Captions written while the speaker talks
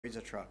freezer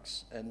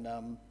trucks, and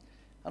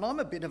I'm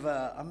a bit of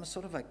a, I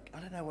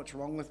don't know what's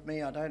wrong with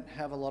me. I don't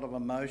have a lot of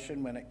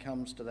emotion when it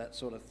comes to that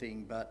sort of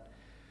thing, but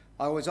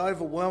I was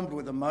overwhelmed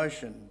with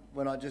emotion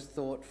when I just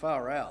thought,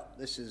 far out,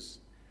 this is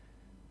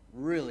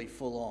really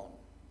full on.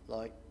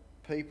 Like,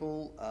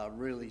 people are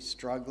really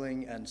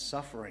struggling and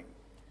suffering,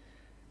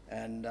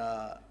 and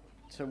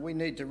so we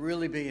need to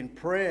really be in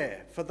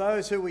prayer for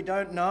those who we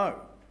don't know,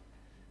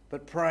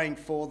 but praying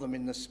for them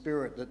in the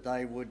spirit that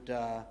they would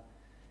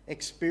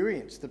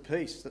experience the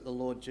peace that the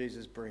Lord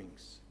Jesus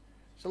brings.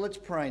 So let's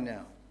pray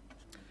now.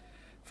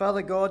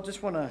 Father God,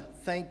 just want to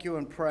thank you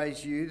and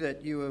praise you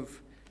that you have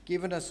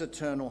given us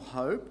eternal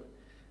hope.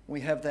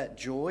 We have that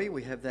joy,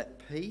 we have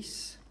that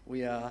peace.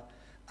 We are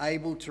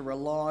able to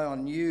rely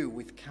on you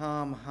with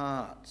calm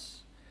hearts,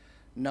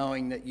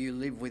 knowing that you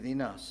live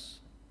within us.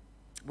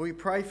 We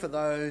pray for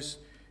those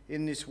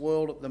in this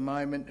world at the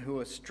moment who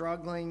are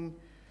struggling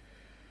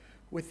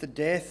with the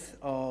death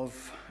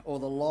of or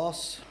the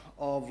loss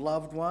of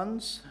loved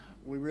ones.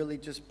 We really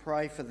just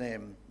pray for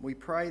them. We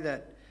pray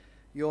that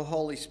your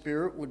Holy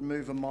Spirit would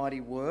move a mighty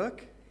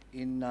work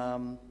in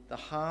the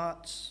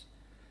hearts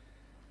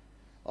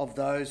of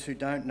those who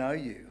don't know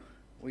you.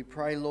 We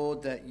pray,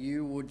 Lord, that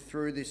you would,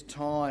 through this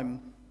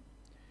time,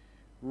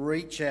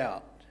 reach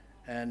out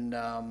and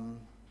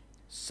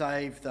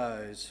save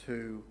those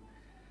who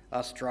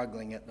are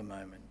struggling at the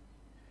moment.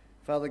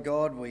 Father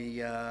God,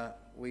 we're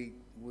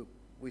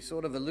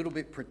sort of a little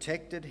bit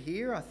protected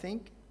here, I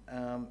think,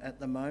 at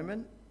the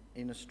moment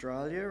in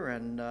Australia,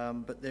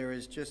 and but there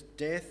is just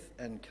death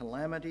and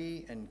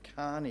calamity and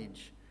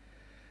carnage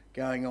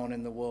going on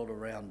in the world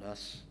around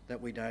us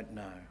that we don't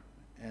know.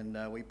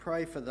 And we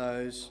pray for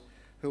those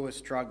who are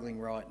struggling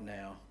right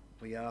now.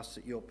 We ask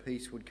that your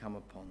peace would come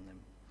upon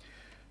them.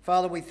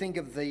 Father, we think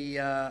of the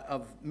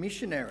of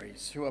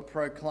missionaries who are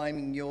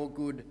proclaiming your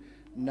good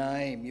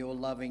name, your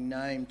loving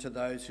name to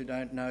those who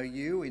don't know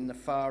you in the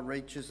far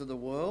reaches of the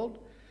world.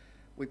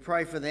 We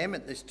pray for them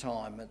at this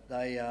time, that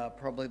they are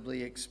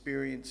probably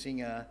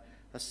experiencing a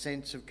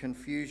sense of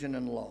confusion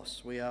and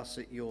loss. We ask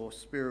that your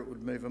Spirit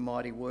would move a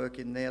mighty work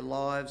in their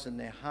lives and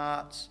their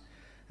hearts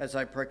as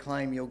they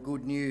proclaim your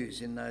good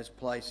news in those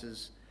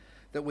places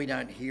that we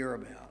don't hear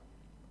about.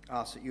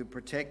 Ask that you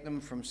protect them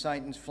from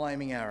Satan's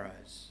flaming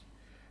arrows.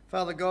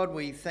 Father God,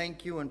 we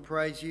thank you and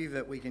praise you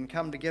that we can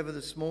come together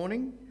this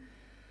morning.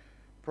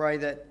 Pray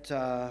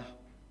that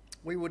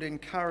we would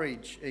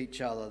encourage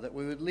each other, that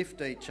we would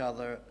lift each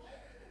other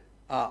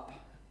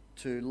up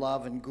to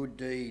love and good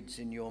deeds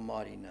in your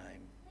mighty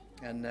name,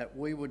 and that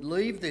we would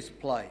leave this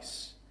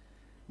place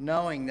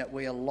knowing that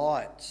we are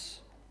lights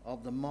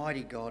of the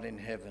mighty God in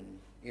heaven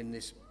in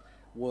this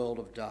world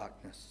of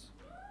darkness.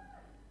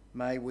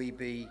 May we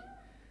be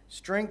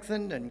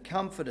strengthened and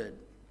comforted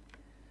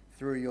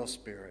through your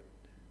Spirit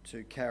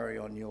to carry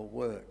on your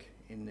work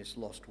in this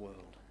lost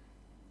world.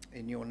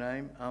 In your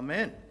name,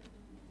 amen.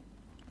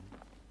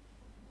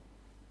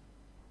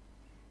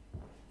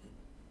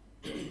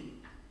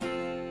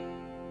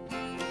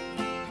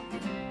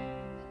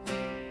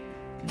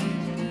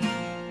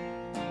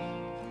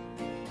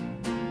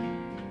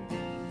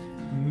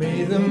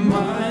 May the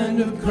mind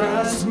of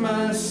Christ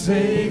my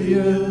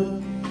Saviour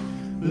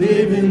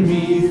live in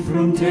me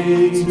from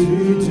day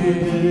to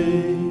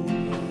day,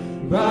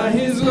 by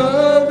his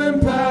love and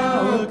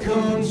power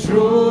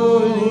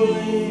controlling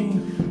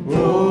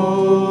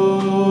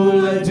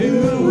all I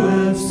do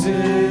and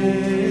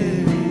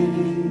say,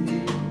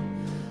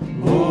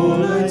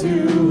 all I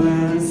do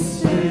and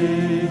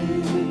say.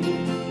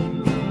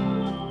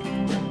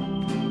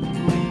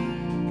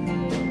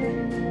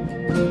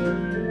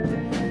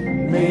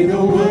 May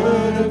the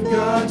word of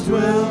God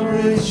dwell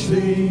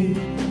richly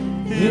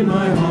in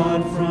my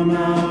heart from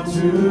hour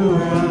to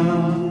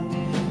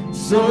hour,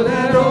 so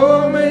that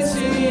all may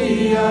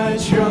see I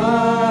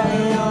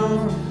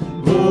triumph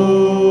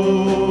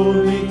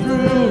only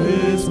through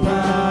his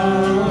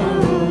power,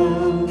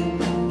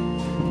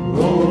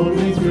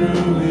 only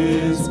through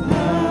his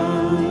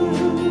power.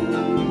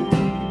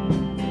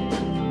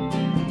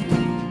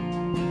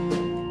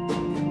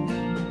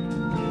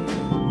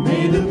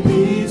 May the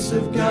peace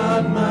of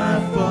God my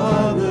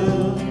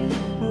Father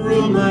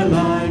rule my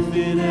life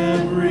in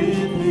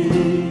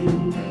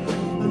everything,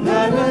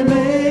 that I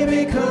may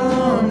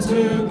become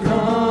to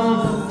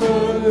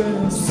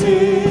comfort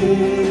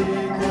sick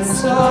and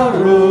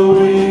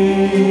sorrowing,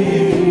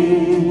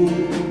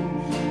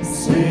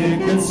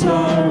 sick and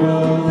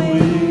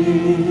sorrowing.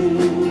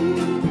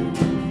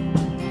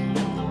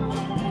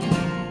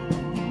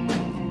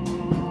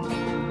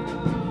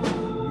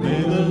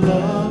 May the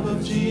love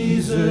of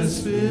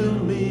Jesus fill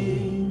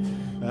me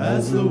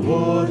as the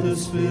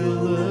waters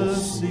fill the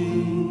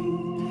sea,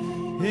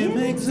 him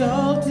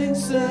exalting,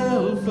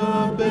 self-abasing.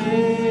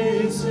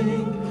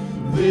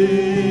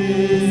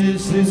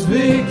 This is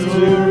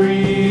victory.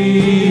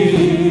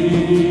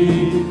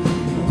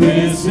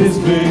 This is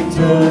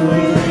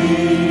victory.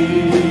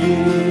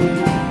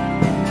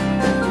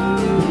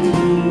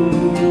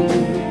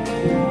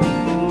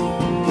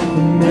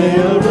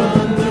 May I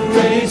run the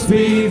race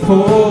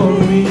before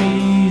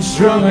me,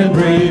 strong and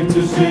brave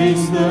to stay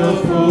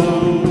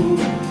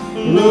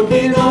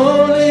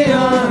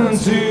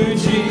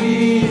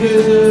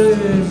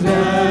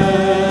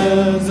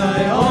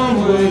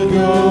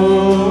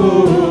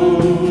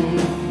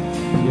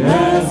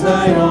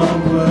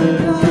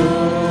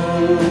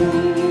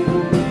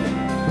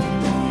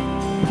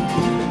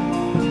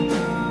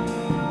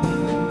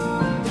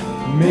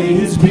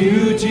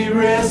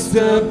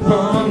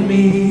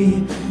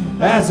me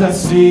as I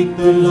seek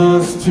the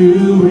lost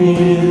to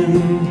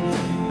win.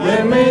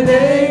 And may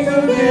they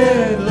go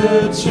get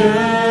the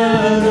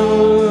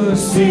channel,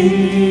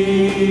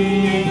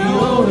 sing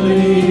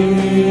only,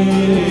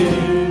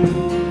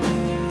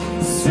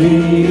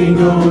 sing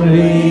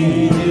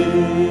only.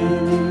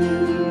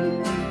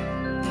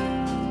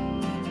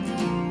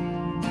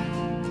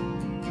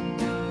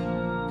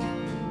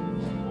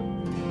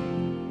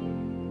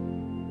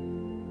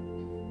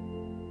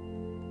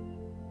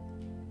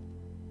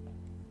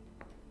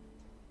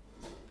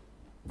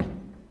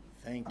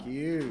 Thank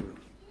you.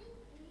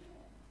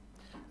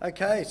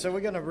 Okay, so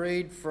we're going to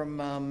read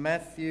from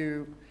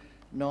Matthew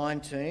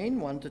 19,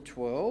 1 to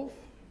 12.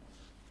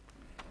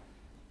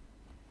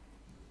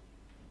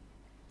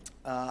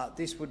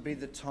 This would be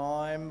the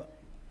time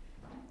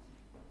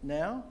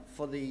now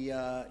for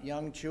the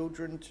young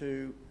children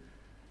to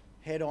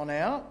head on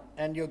out,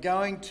 and you're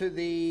going to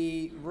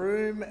the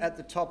room at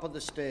the top of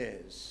the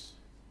stairs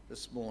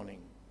this morning.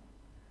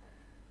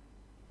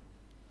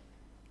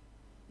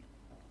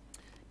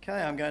 Okay,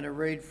 I'm going to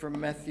read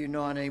from Matthew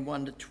 19,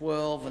 1 to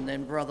 12, and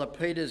then Brother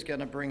Peter's going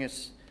to bring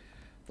us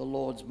the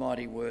Lord's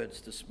mighty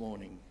words this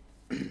morning.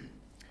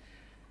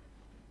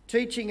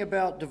 Teaching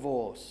about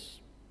divorce.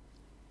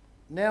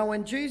 Now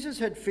when Jesus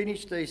had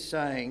finished these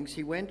sayings,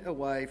 he went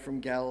away from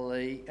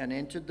Galilee and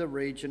entered the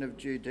region of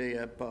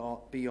Judea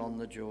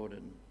beyond the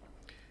Jordan.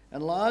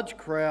 And large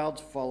crowds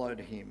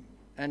followed him,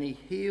 and he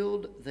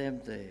healed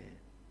them there.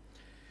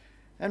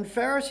 And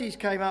Pharisees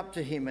came up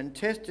to him and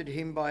tested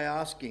him by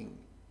asking,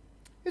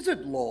 "Is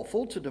it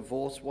lawful to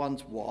divorce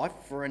one's wife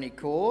for any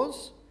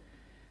cause?"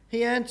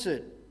 He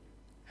answered,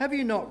 "Have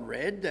you not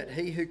read that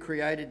he who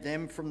created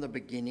them from the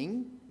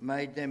beginning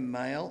made them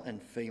male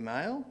and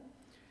female?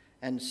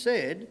 And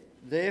said,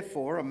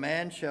 therefore a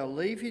man shall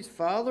leave his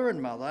father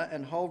and mother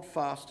and hold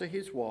fast to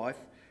his wife,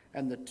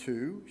 and the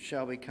two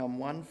shall become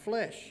one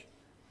flesh.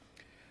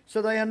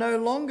 So they are no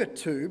longer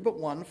two, but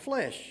one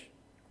flesh.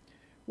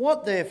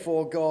 What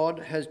therefore God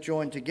has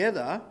joined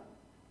together,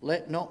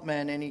 let not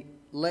man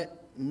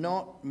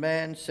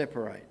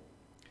separate."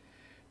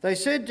 They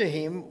said to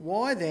him,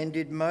 "Why then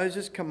did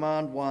Moses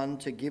command one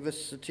to give a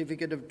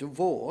certificate of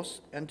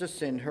divorce and to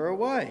send her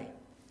away?"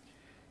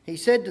 He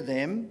said to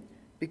them,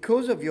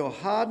 "Because of your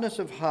hardness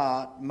of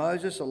heart,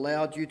 Moses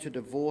allowed you to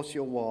divorce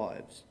your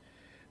wives.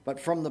 But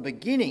from the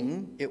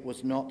beginning it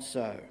was not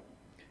so.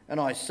 And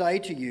I say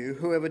to you,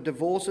 whoever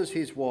divorces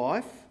his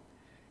wife,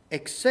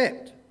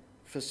 except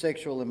for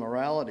sexual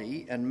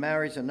immorality, and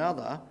marries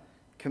another,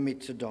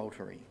 commits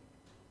adultery."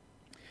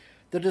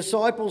 The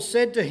disciples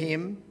said to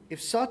him,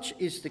 "If such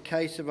is the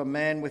case of a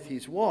man with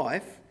his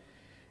wife,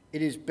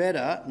 it is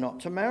better not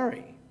to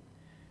marry."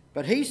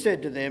 But he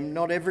said to them,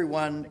 "Not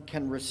everyone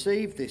can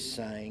receive this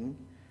saying,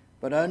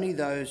 but only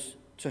those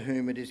to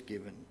whom it is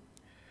given.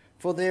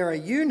 For there are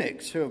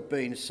eunuchs who have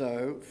been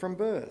so from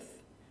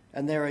birth,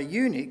 and there are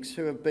eunuchs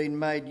who have been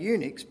made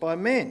eunuchs by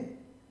men,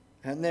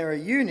 and there are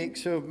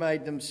eunuchs who have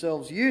made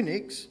themselves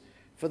eunuchs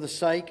for the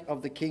sake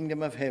of the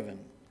kingdom of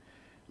heaven.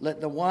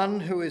 Let the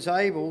one who is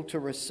able to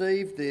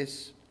receive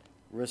this,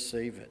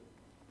 receive it."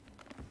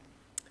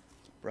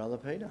 Brother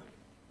Peter.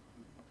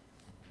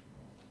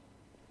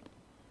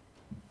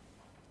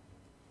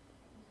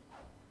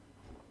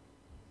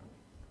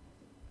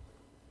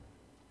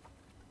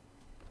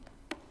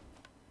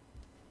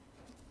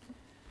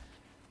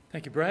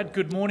 Thank you, Brad.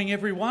 Good morning,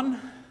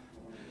 everyone,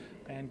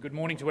 and good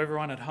morning to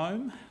everyone at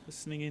home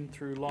listening in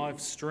through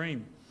live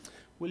stream.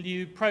 Will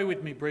you pray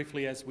with me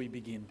briefly as we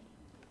begin?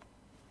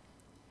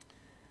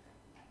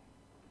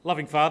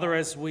 Loving Father,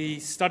 as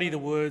we study the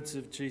words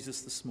of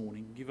Jesus this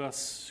morning, give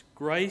us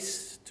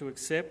grace to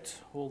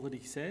accept all that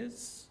he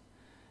says,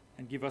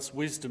 and give us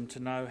wisdom to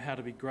know how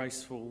to be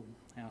graceful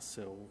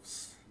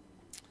ourselves.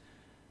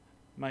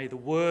 May the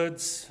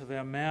words of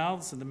our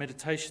mouths and the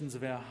meditations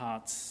of our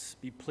hearts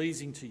be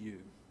pleasing to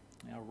you,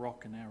 our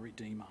rock and our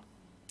redeemer.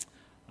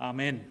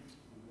 Amen.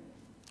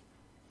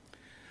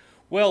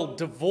 Well,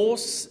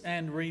 divorce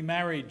and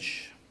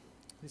remarriage.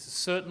 This is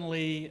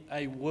certainly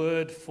a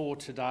word for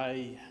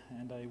today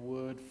and a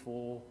word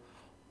for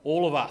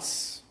all of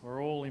us.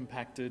 We're all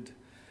impacted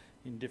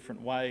in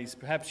different ways.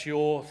 Perhaps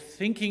you're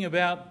thinking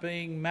about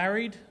being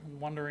married and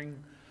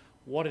wondering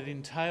what it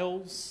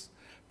entails.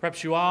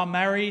 Perhaps you are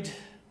married,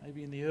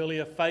 maybe in the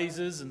earlier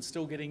phases and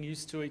still getting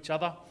used to each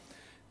other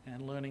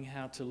and learning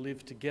how to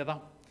live together.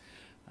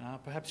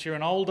 Perhaps you're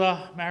an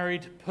older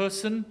married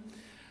person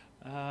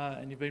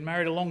and you've been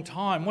married a long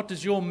time. What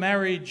does your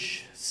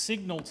marriage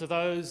signal to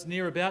those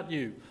near about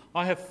you?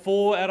 I have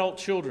 4 adult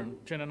children.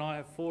 Jen and I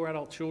have 4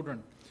 adult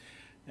children,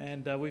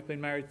 and we've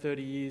been married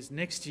 30 years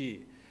next year.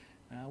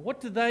 What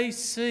do they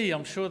see?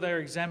 I'm sure they're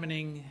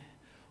examining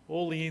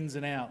all the ins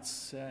and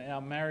outs. Our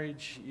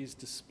marriage is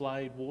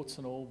displayed, warts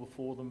and all,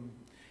 before them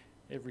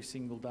every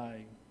single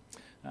day.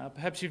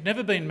 Perhaps you've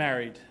never been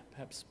married,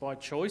 perhaps by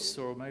choice,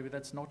 or maybe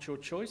that's not your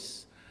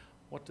choice.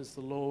 What does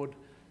the Lord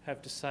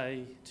have to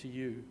say to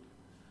you?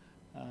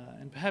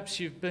 And perhaps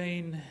you've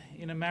been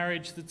in a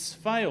marriage that's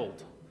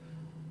failed.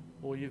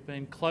 or you've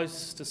been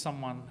close to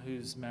someone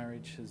whose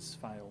marriage has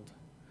failed.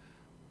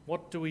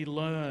 What do we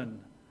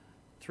learn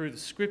through the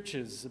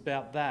scriptures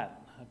about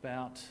that,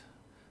 about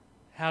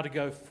how to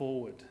go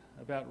forward,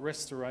 about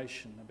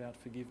restoration, about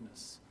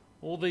forgiveness?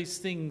 All these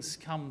things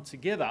come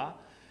together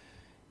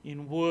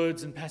in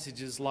words and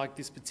passages like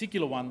this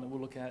particular one that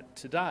we'll look at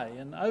today.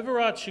 And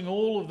overarching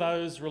all of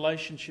those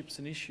relationships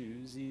and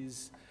issues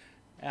is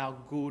our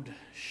good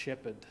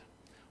shepherd.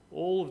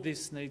 All of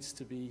this needs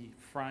to be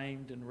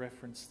framed and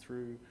referenced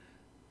through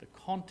the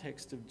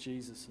context of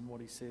Jesus and what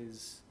he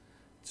says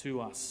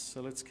to us. So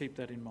let's keep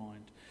that in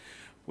mind.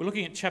 We're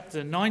looking at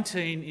chapter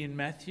 19 in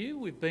Matthew.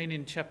 We've been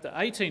in chapter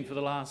 18 for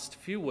the last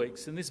few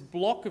weeks, and this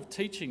block of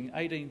teaching,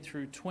 18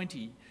 through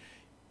 20,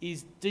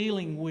 is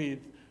dealing with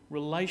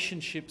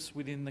relationships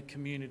within the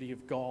community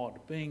of God,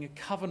 being a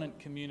covenant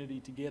community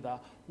together.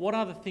 What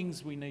are the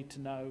things we need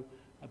to know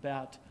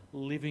about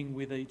living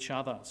with each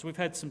other? So we've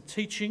had some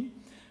teaching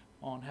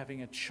on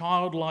having a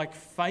childlike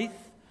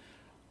faith,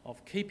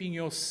 of keeping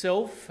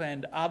yourself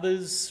and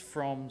others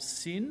from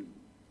sin,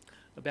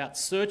 about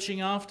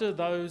searching after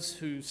those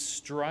who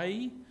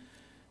stray,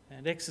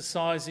 and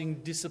exercising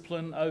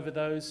discipline over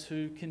those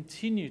who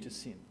continue to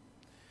sin.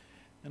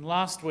 And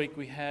last week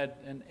we had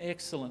an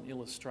excellent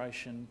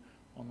illustration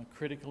on the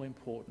critical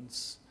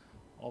importance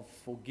of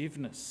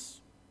forgiveness.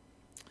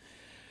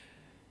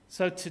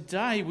 So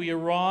today we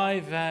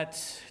arrive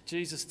at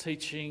Jesus'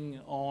 teaching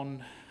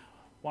on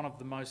one of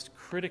the most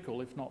critical,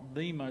 if not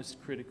the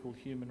most critical,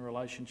 human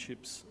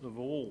relationships of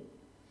all.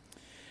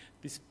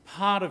 This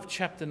part of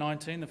chapter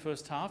 19, the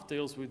first half,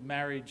 deals with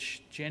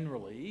marriage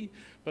generally,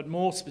 but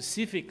more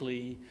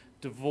specifically,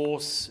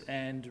 divorce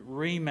and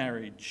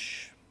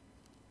remarriage.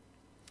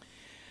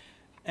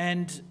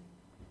 And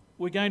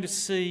we're going to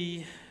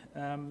see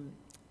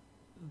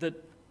that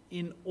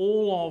in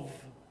all of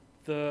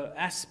the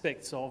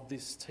aspects of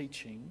this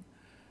teaching,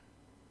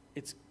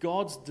 it's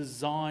God's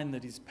design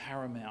that is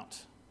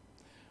paramount.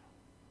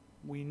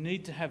 We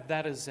need to have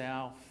that as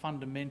our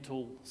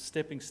fundamental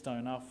stepping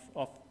stone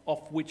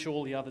off which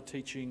all the other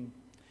teaching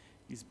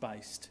is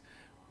based.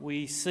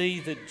 We see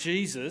that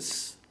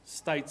Jesus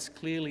states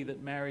clearly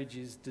that marriage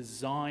is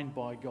designed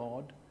by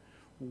God,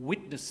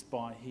 witnessed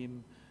by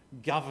him,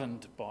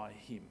 governed by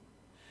him.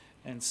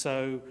 And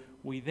so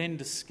we then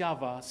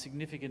discover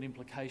significant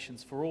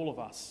implications for all of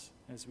us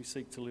as we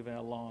seek to live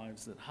our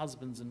lives, that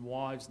husbands and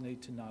wives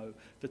need to know,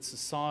 that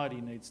society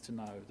needs to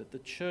know, that the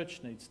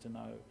church needs to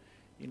know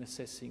in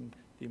assessing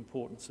the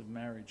importance of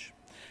marriage.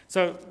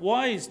 So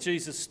why is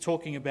Jesus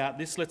talking about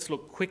this? Let's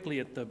look quickly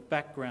at the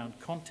background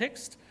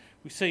context.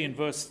 We see in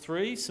verse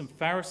 3, some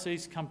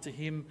Pharisees come to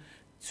him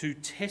to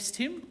test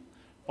him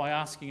by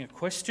asking a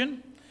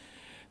question.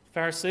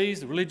 Pharisees,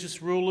 the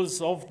religious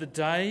rulers of the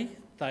day,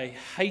 they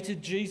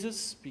hated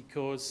Jesus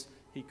because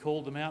he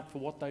called them out for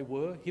what they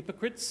were,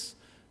 hypocrites,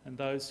 and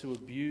those who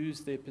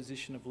abused their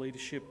position of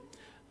leadership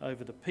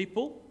over the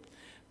people.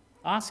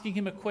 Asking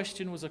him a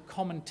question was a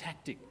common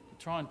tactic to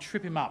try and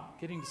trip him up,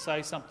 get him to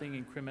say something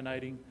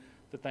incriminating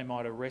that they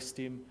might arrest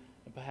him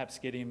and perhaps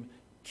get him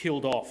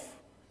killed off.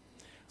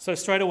 So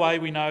straight away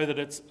we know that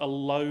it's a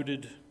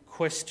loaded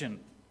question.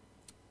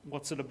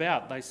 What's it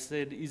about? They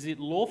said, is it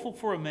lawful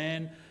for a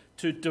man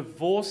to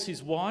divorce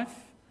his wife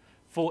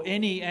for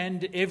any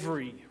and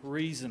every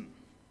reason?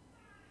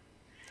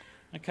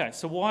 Okay,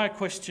 so why a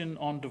question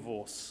on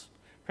divorce?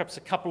 Perhaps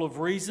a couple of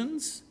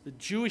reasons. The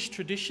Jewish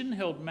tradition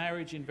held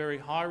marriage in very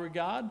high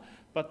regard,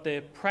 but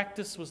their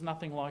practice was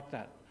nothing like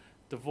that.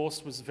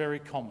 Divorce was very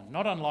common,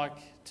 not unlike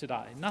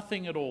today.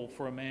 Nothing at all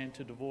for a man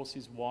to divorce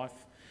his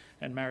wife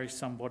and marry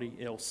somebody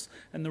else.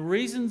 And the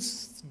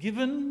reasons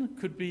given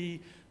could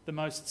be the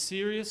most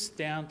serious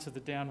down to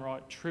the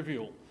downright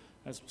trivial,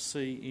 as we'll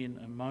see in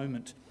a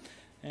moment.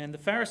 And the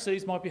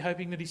Pharisees might be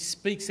hoping that he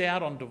speaks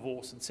out on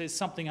divorce and says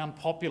something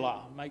unpopular,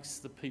 makes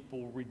the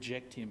people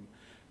reject him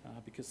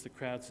because the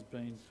crowds had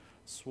been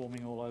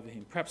swarming all over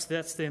him. Perhaps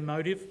that's their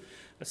motive.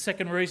 A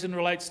second reason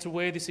relates to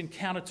where this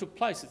encounter took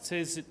place. It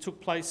says it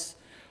took place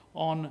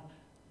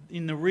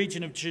in the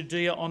region of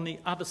Judea on the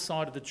other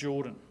side of the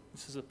Jordan.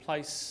 This is a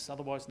place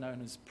otherwise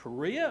known as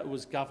Perea. It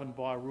was governed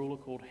by a ruler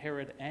called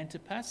Herod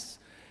Antipas.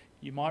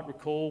 You might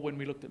recall when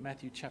we looked at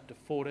Matthew chapter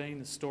 14,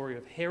 the story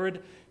of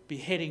Herod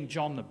beheading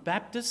John the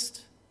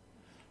Baptist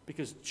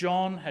because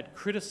John had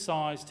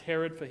criticised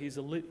Herod for his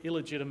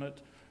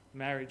illegitimate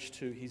marriage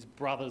to his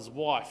brother's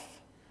wife.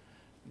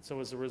 And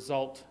so as a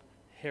result,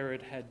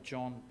 Herod had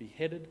John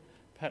beheaded.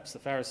 Perhaps the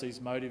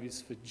Pharisees' motive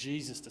is for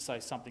Jesus to say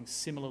something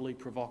similarly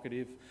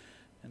provocative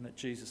and that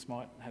Jesus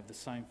might have the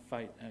same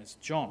fate as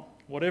John.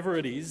 Whatever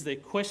it is, their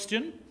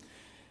question,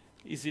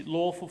 is it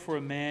lawful for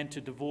a man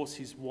to divorce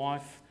his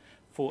wife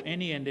for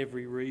any and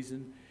every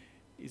reason,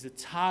 is a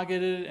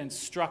targeted and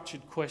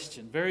structured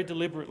question, very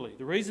deliberately.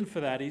 The reason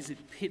for that is it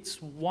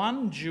pits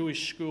one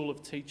Jewish school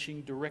of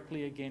teaching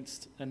directly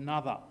against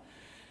another.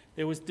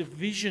 There was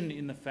division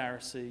in the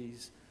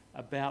Pharisees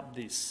about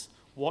this,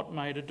 what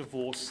made a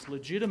divorce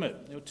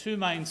legitimate. There were two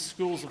main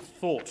schools of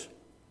thought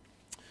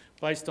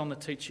based on the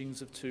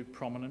teachings of two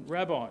prominent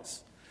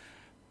rabbis.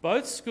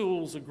 both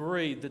schools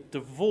agreed that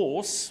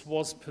divorce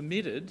was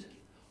permitted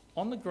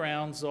on the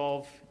grounds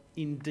of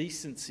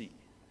indecency.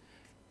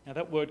 Now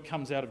that word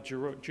comes out of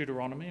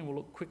Deuteronomy, and we'll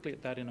look quickly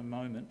at that in a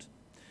moment.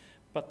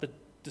 But the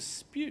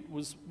dispute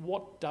was,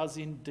 what does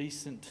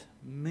indecent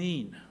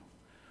mean?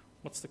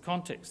 What's the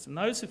context? And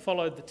those who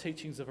followed the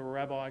teachings of a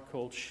rabbi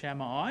called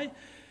Shammai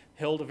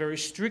held a very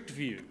strict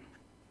view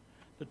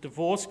that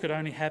divorce could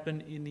only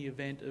happen in the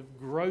event of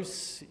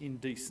gross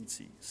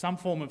indecency, some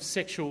form of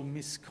sexual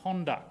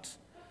misconduct,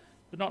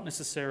 but not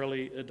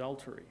necessarily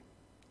adultery.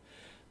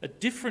 A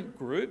different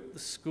group, the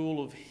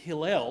school of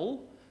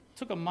Hillel,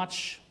 took a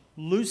much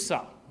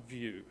looser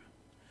view.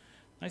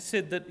 They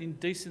said that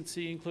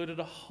indecency included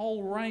a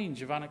whole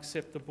range of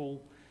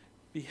unacceptable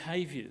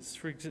behaviours,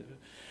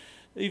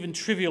 even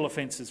trivial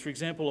offences. For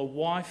example, a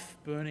wife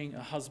burning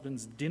a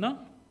husband's dinner,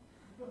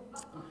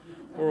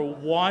 or a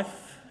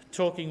wife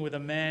talking with a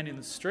man in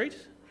the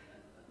street,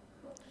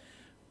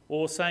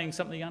 or saying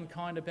something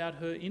unkind about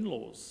her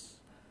in-laws.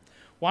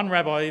 One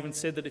rabbi even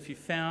said that if you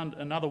found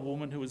another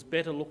woman who was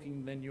better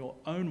looking than your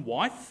own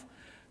wife,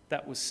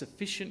 that was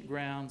sufficient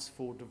grounds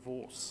for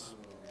divorce.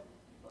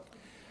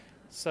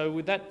 So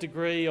with that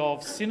degree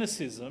of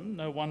cynicism,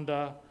 no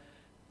wonder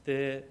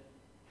you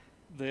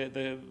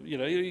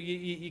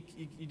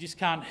just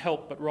can't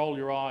help but roll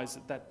your eyes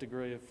at that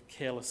degree of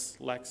careless,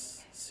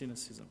 lax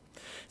cynicism.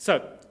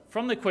 So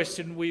from the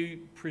question, we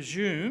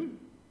presume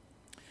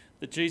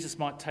that Jesus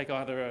might take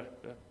either a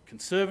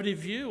conservative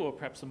view or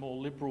perhaps a more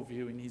liberal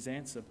view in his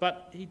answer.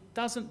 But he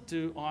doesn't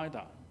do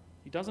either.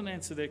 He doesn't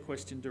answer their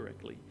question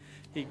directly.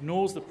 He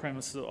ignores the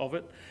premise of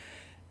it,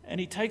 and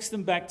he takes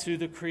them back to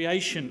the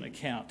creation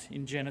account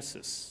in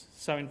Genesis.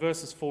 So in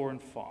verses 4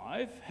 and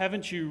 5,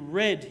 haven't you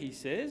read, he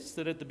says,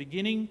 that at the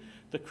beginning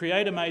the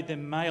Creator made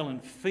them male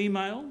and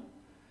female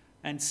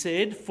and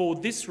said, for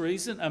this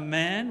reason a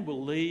man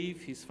will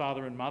leave his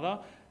father and mother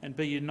and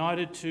be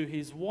united to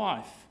his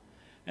wife,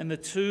 and the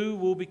two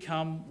will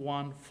become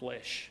one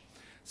flesh.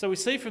 So we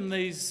see from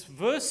these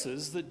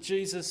verses that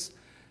Jesus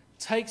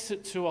takes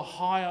it to a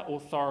higher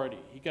authority.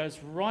 He goes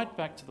right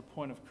back to the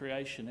point of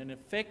creation and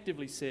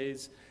effectively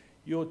says,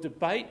 your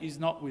debate is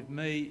not with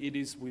me, it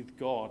is with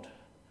God.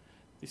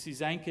 This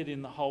is anchored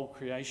in the whole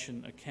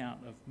creation account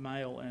of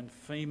male and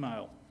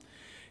female.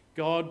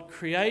 God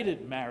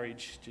created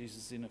marriage,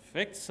 Jesus is in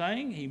effect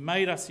saying. He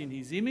made us in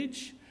his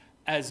image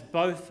as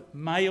both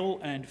male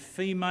and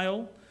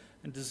female,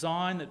 and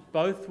designed that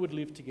both would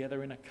live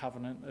together in a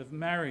covenant of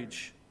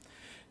marriage.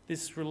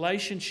 This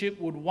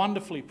relationship would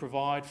wonderfully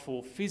provide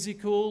for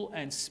physical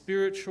and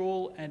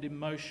spiritual and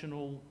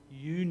emotional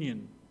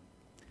union.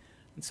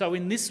 And so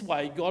in this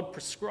way, God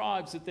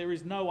prescribes that there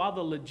is no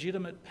other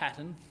legitimate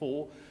pattern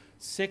for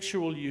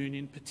sexual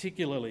union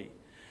particularly.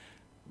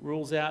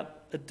 Rules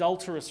out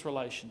adulterous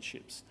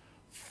relationships,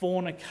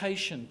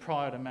 fornication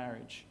prior to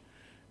marriage.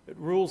 It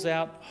rules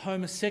out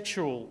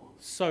homosexual,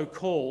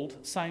 so-called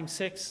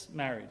same-sex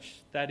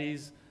marriage. That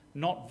is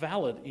not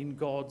valid in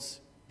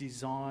God's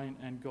design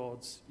and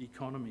God's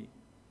economy.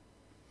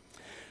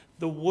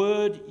 The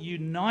word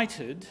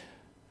united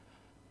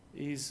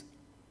is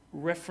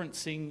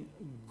referencing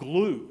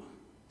glue,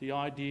 the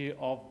idea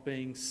of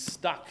being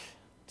stuck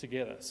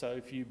together. So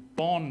if you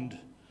bond,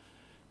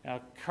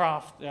 our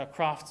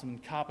craftsmen,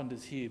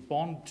 carpenters here,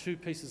 bond two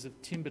pieces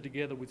of timber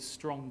together with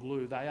strong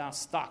glue, they are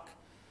stuck.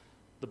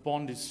 The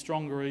bond is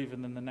stronger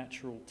even than the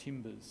natural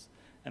timbers.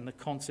 And the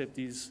concept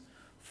is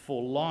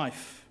for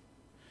life.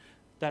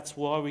 That's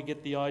why we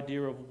get the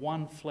idea of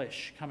one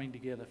flesh coming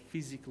together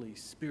physically,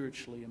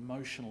 spiritually,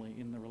 emotionally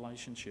in the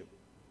relationship.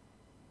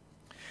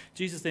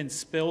 Jesus then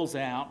spells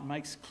out,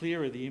 makes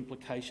clearer the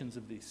implications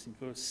of this. In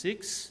verse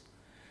 6,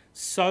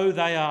 so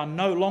they are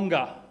no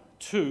longer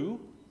two,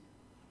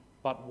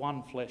 but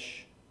one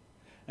flesh.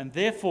 And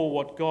therefore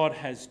what God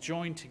has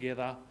joined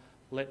together,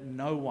 let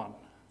no one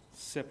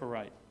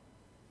separate.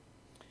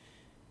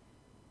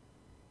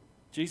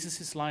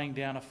 Jesus is laying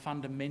down a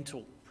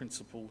fundamental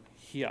principle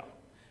here.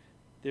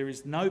 There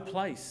is no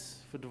place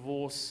for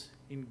divorce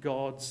in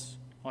God's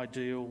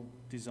ideal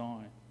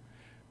design.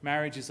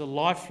 Marriage is a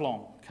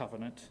lifelong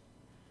covenant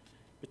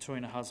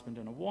between a husband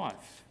and a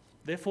wife.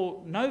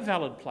 Therefore, no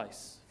valid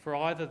place for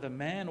either the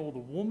man or the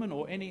woman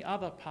or any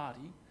other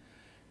party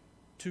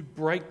to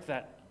break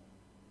that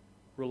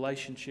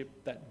relationship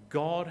that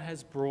God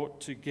has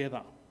brought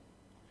together.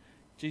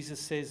 Jesus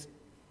says,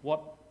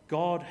 what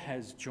God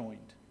has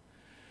joined.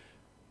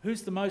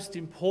 Who's the most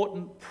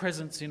important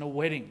presence in a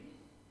wedding?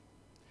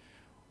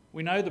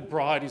 We know the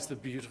bride is the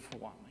beautiful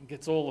one and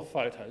gets all the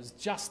photos,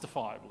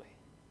 justifiably.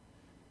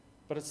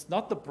 But it's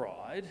not the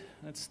bride,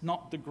 and it's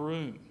not the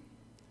groom.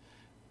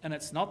 And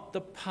it's not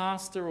the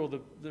pastor or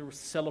the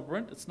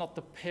celebrant, it's not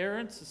the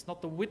parents, it's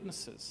not the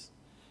witnesses.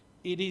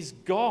 It is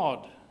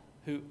God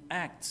who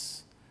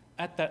acts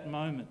at that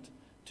moment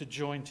to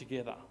join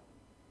together.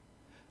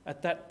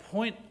 At that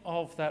point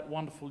of that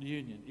wonderful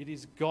union, it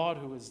is God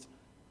who has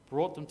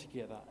brought them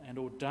together and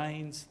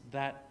ordains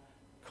that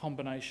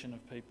combination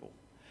of people.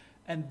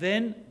 And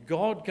then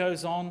God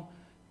goes on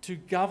to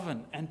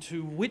govern and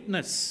to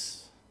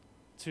witness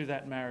to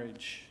that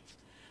marriage.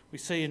 We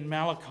see in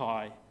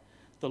Malachi,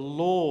 the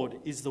Lord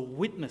is the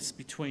witness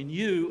between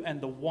you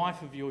and the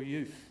wife of your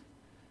youth.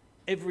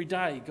 Every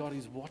day God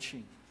is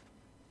watching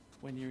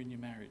when you're in your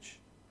marriage.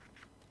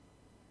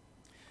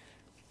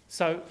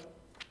 So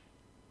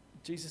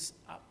Jesus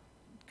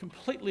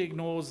completely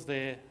ignores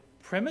their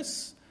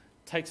premise,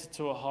 takes it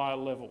to a higher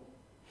level.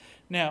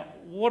 Now,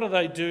 what do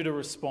they do to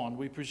respond?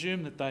 We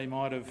presume that they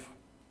might have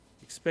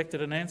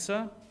expected an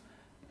answer,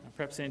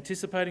 perhaps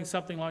anticipating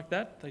something like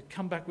that. They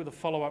come back with a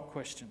follow-up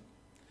question.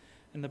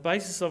 And the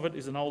basis of it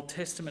is an Old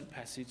Testament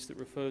passage that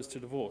refers to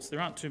divorce. There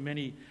aren't too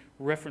many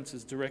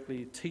references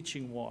directly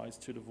teaching-wise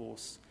to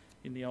divorce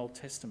in the Old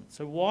Testament.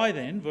 So why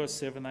then, verse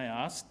 7, they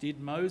ask, did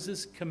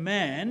Moses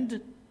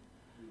command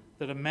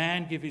that a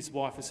man give his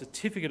wife a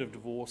certificate of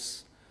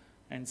divorce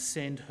and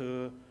send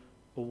her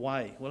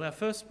away? Well, our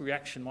first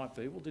reaction might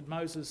be, well, did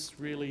Moses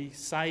really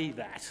say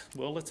that?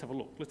 Well, let's have a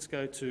look. Let's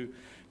go to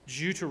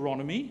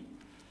Deuteronomy.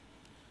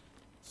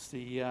 It's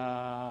the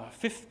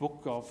 5th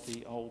book of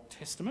the Old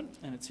Testament,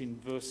 and it's in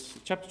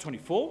chapter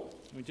 24.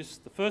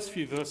 The first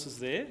few verses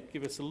there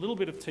give us a little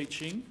bit of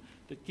teaching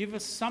that give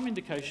us some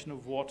indication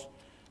of what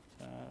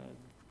the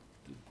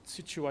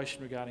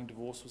situation regarding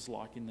divorce was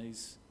like in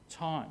these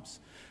times.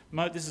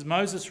 This is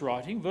Moses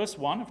writing, verse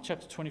 1 of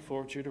chapter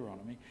 24 of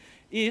Deuteronomy.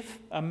 If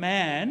a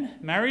man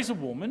marries a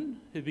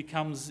woman who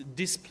becomes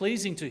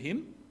displeasing to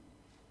him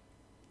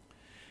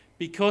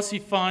because he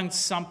finds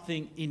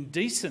something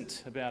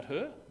indecent about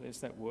her, there's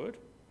that word,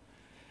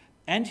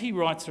 and he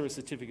writes her a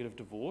certificate of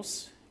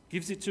divorce,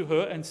 gives it to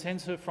her and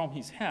sends her from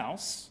his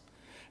house,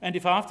 and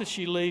if after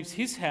she leaves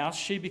his house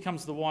she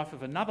becomes the wife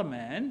of another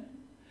man,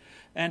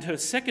 and her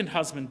second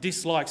husband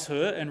dislikes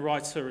her and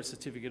writes her a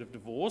certificate of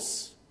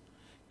divorce,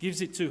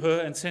 gives it to her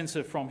and sends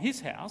her from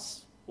his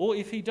house, or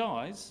if he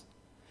dies,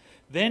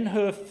 then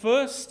her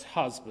first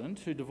husband,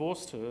 who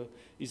divorced her,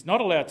 is not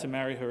allowed to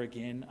marry her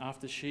again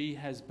after she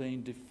has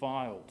been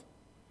defiled.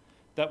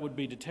 That would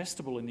be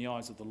detestable in the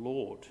eyes of the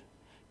Lord.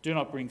 Do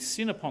not bring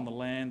sin upon the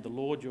land the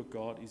Lord your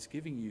God is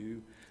giving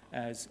you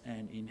as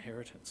an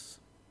inheritance.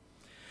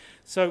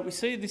 So we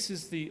see this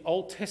is the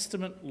Old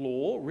Testament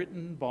law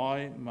written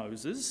by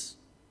Moses.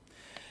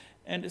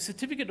 And a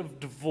certificate of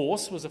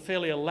divorce was a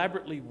fairly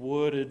elaborately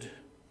worded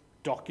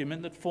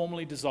document that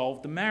formally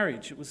dissolved the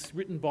marriage. It was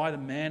written by the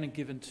man and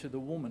given to the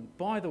woman.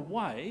 By the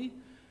way,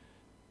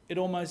 it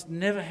almost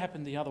never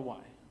happened the other way.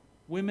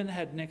 Women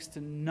had next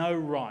to no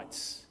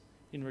rights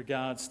in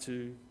regards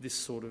to this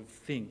sort of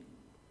thing.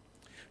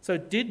 So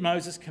did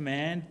Moses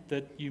command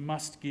that you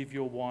must give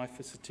your wife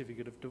a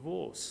certificate of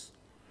divorce?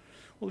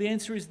 Well, the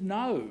answer is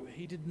no,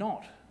 he did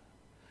not.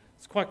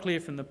 It's quite clear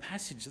from the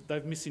passage that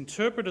they've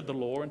misinterpreted the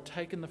law and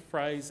taken the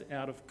phrase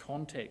out of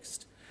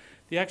context.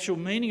 The actual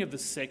meaning of the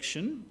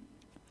section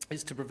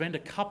is to prevent a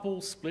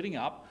couple splitting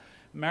up,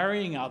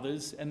 marrying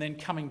others, and then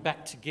coming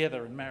back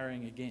together and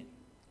marrying again.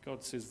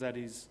 God says that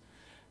is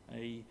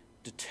a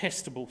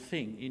detestable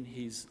thing in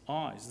his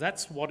eyes.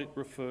 That's what it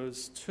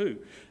refers to.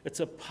 It's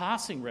a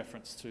passing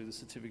reference to the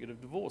certificate of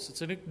divorce.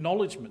 It's an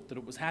acknowledgement that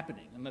it was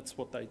happening, and that's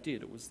what they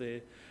did. It was their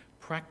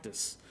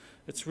practice.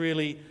 It's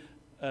really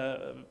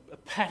a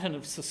pattern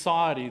of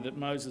society that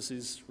Moses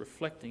is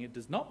reflecting. It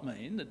does not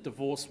mean that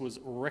divorce was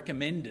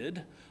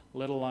recommended,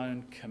 let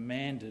alone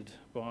commanded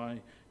by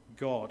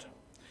God.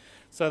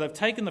 So they've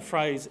taken the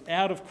phrase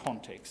out of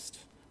context,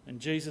 and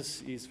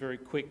Jesus is very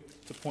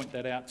quick to point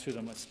that out to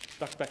them. Let's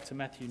duck back to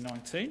Matthew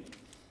 19.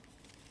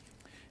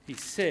 He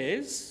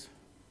says,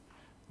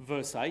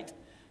 verse 8,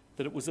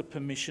 that it was a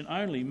permission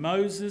only.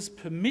 Moses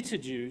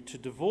permitted you to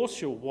divorce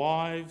your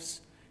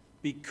wives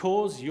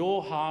because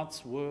your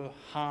hearts were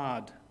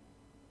hard.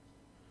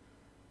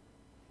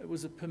 It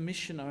was a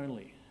permission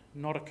only,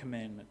 not a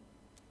commandment.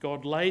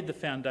 God laid the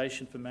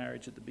foundation for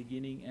marriage at the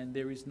beginning, and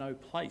there is no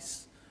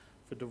place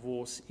for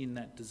divorce in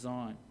that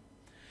design.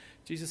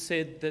 Jesus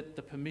said that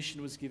the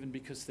permission was given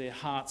because their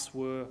hearts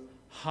were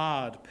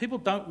hard. People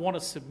don't want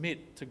to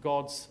submit to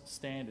God's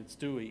standards,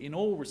 do we? In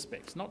all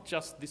respects, not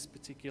just this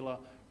particular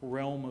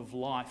realm of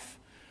life.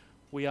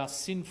 We are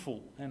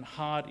sinful and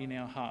hard in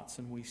our hearts,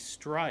 and we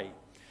stray.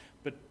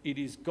 But it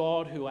is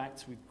God who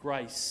acts with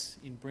grace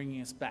in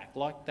bringing us back,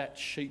 like that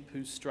sheep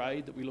who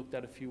strayed that we looked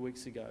at a few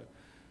weeks ago.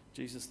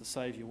 Jesus the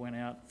Saviour went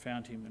out,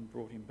 found him and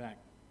brought him back.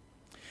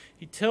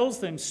 He tells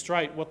them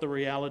straight what the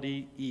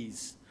reality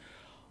is.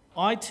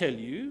 I tell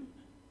you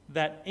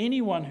that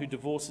anyone who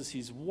divorces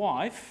his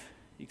wife,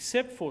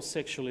 except for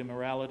sexual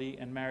immorality,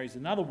 and marries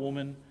another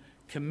woman,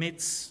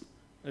 commits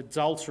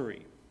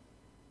adultery.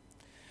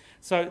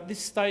 So this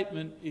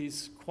statement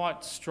is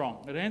quite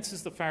strong. It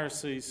answers the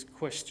Pharisees'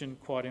 question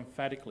quite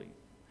emphatically.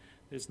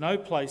 There's no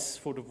place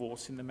for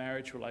divorce in the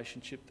marriage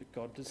relationship that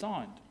God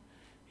designed.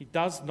 He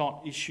does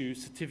not issue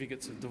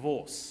certificates of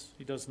divorce.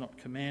 He does not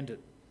command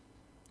it.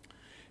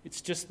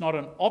 It's just not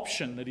an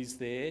option that is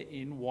there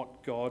in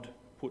what God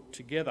put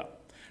together.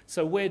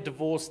 So where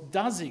divorce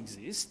does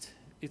exist,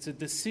 it's a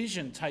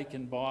decision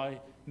taken by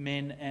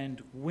men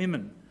and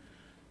women.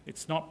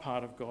 It's not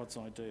part of God's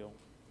ideal.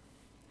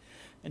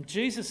 And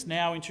Jesus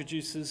now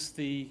introduces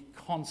the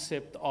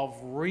concept of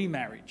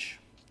remarriage.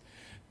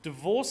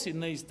 Divorce in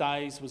these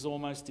days was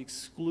almost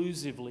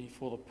exclusively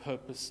for the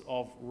purpose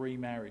of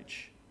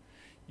remarriage.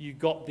 You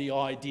got the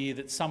idea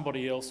that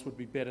somebody else would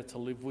be better to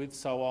live with,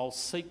 so I'll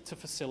seek to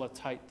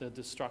facilitate the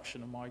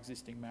destruction of my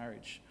existing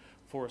marriage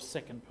for a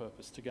second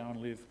purpose, to go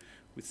and live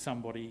with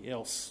somebody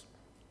else.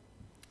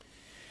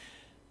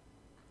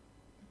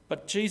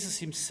 But Jesus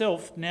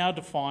himself now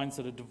defines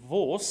that a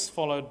divorce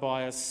followed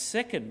by a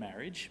second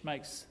marriage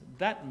makes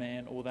that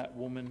man or that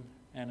woman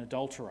an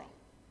adulterer,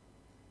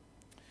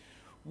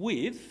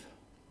 with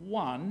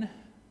one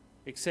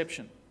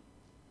exception.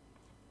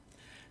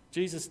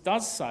 Jesus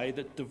does say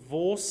that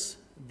divorce,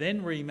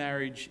 then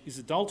remarriage, is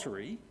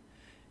adultery,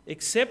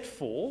 except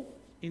for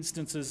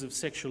instances of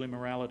sexual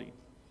immorality.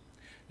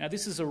 Now,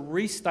 this is a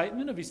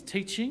restatement of his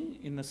teaching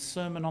in the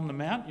Sermon on the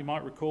Mount. You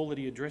might recall that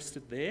he addressed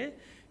it there.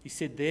 He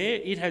said there,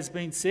 "It has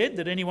been said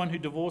that anyone who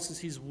divorces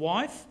his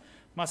wife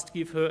must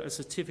give her a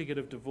certificate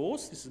of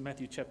divorce." This is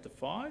Matthew chapter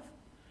 5.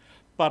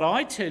 "But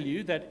I tell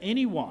you that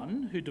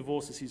anyone who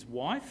divorces his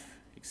wife,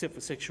 except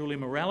for sexual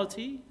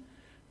immorality,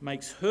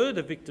 makes her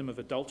the victim of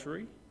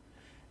adultery,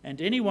 and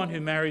anyone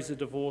who marries a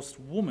divorced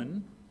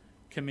woman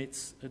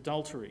commits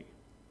adultery."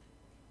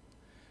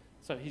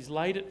 So he's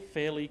laid it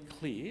fairly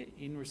clear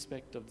in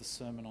respect of the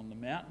Sermon on the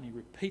Mount, and he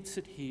repeats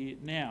it here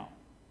now.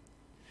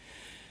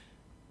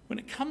 When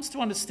it comes to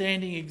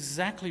understanding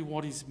exactly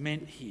what is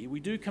meant here, we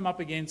do come up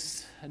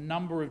against a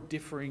number of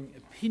differing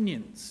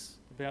opinions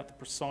about the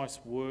precise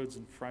words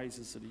and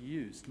phrases that are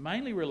used,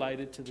 mainly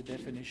related to the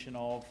definition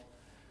of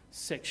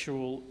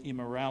sexual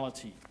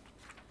immorality.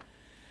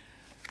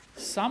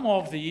 Some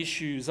of the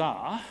issues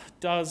are,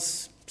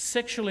 does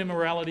sexual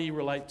immorality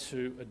relate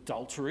to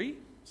adultery,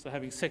 so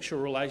having sexual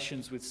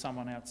relations with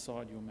someone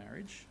outside your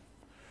marriage?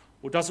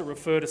 Or does it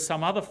refer to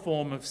some other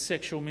form of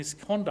sexual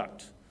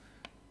misconduct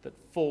that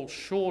falls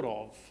short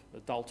of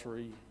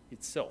adultery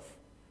itself?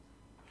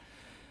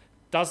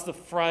 Does the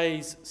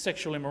phrase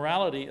sexual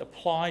immorality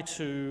apply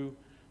to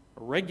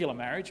a regular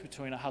marriage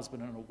between a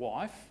husband and a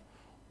wife,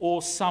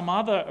 or some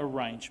other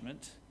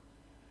arrangement,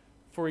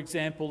 for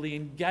example, the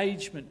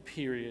engagement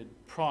period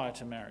prior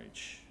to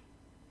marriage,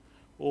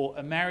 or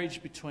a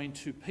marriage between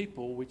two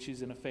people, which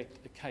is in effect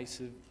a case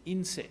of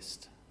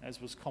incest, as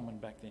was common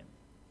back then?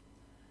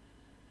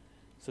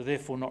 So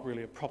therefore not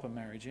really a proper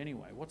marriage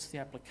anyway. What's the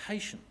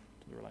application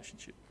to the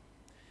relationship?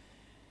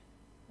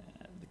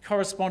 The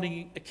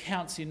corresponding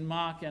accounts in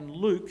Mark and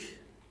Luke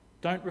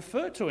don't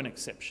refer to an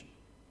exception.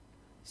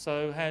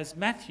 So has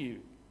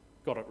Matthew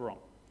got it wrong?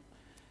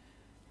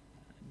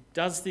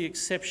 Does the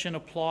exception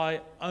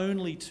apply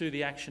only to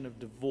the action of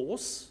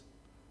divorce,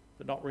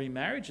 but not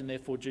remarriage, and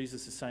therefore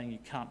Jesus is saying you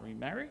can't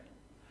remarry?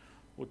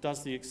 Or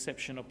does the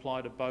exception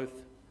apply to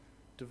both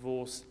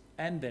divorce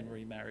and then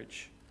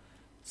remarriage,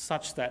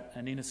 such that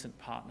an innocent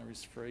partner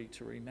is free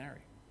to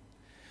remarry?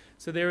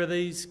 So there are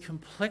these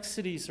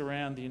complexities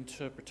around the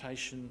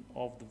interpretation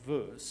of the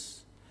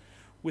verse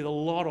with a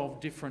lot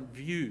of different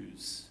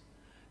views,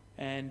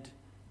 and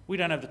we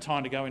don't have the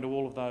time to go into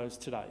all of those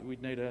today.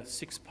 We'd need a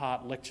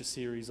 6-part lecture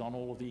series on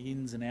all of the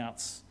ins and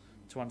outs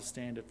to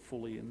understand it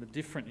fully and the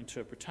different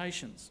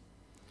interpretations.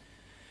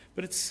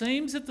 But it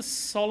seems that the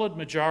solid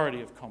majority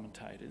of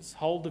commentators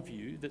hold the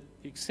view that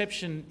the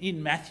exception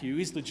in Matthew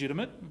is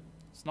legitimate.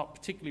 It's not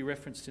particularly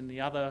referenced in the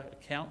other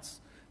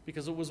accounts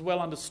because it was well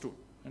understood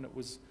and it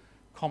was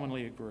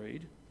commonly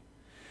agreed.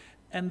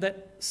 And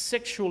that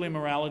sexual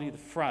immorality, the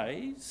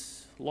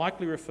phrase,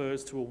 likely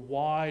refers to a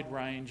wide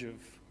range of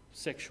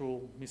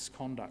sexual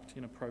misconduct,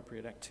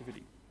 inappropriate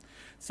activity.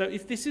 So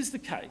if this is the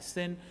case,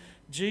 then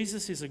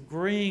Jesus is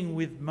agreeing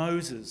with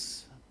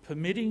Moses,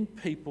 permitting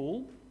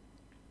people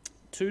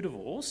to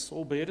divorce,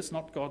 albeit it's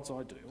not God's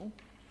ideal,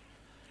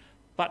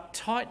 but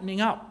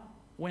tightening up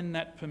when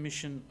that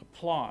permission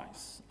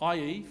applies,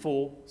 i.e.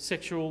 for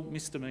sexual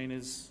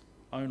misdemeanours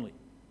only,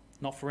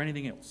 not for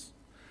anything else,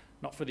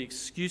 not for the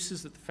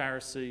excuses that the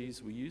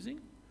Pharisees were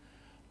using,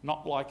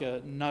 not like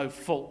a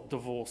no-fault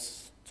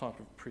divorce type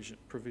of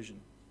provision.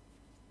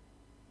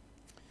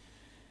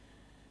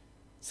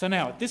 So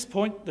now, at this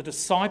point, the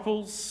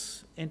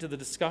disciples enter the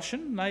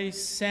discussion. They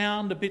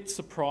sound a bit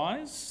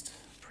surprised,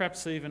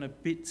 perhaps even a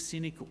bit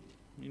cynical.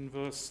 In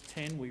verse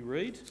 10 we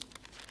read,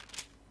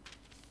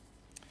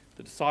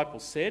 the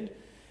disciples said,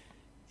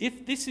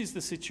 "If this is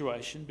the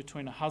situation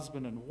between a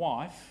husband and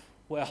wife,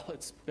 well,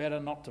 it's better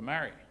not to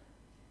marry,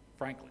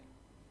 frankly."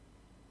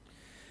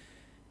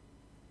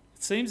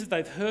 It seems that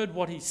they've heard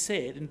what he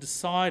said and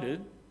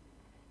decided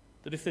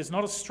that if there's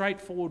not a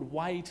straightforward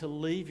way to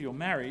leave your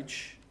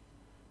marriage,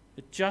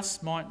 it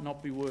just might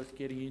not be worth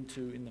getting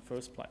into in the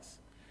first place.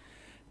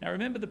 Now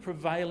remember, the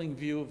prevailing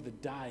view of the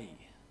day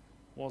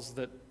was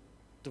that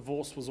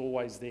divorce was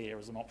always there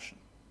as an option.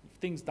 If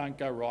things don't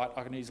go right,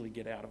 I can easily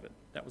get out of it.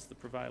 That was the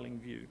prevailing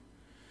view.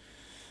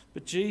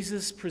 But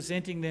Jesus,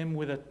 presenting them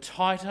with a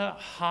tighter,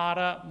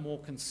 harder, more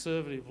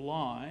conservative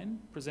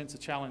line, presents a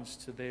challenge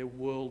to their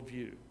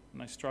worldview,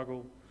 and they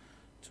struggle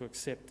to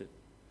accept it,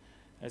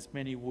 as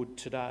many would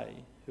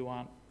today who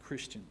aren't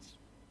Christians.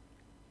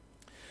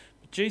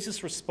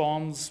 Jesus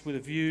responds with a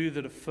view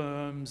that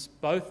affirms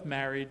both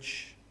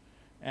marriage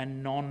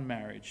and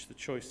non-marriage, the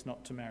choice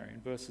not to marry,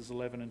 in verses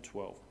 11 and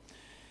 12.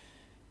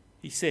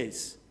 He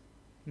says,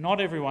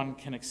 "Not everyone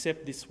can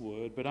accept this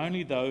word, but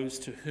only those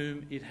to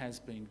whom it has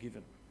been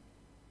given."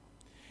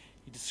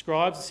 He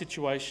describes a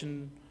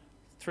situation,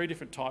 three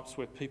different types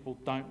where people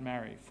don't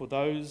marry. For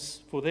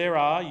there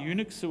are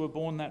eunuchs who are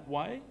born that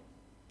way,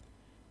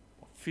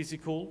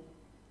 physical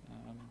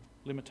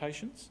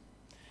limitations.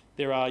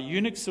 There are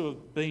eunuchs who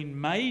have been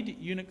made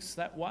eunuchs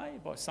that way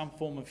by some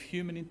form of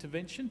human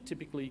intervention,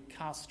 typically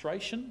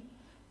castration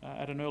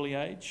at an early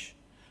age,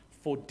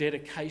 for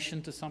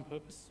dedication to some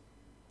purpose.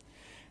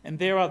 And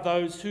there are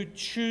those who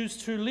choose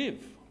to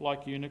live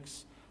like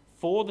eunuchs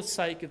for the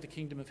sake of the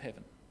kingdom of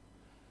heaven.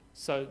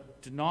 So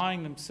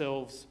denying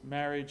themselves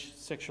marriage,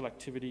 sexual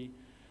activity,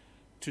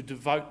 to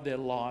devote their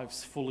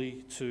lives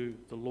fully to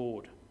the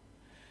Lord.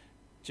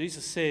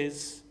 Jesus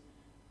says,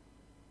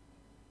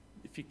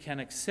 if you can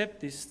accept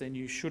this, then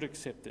you should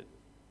accept it.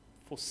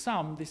 For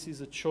some, this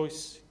is a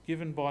choice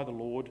given by the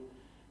Lord,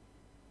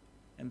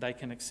 and they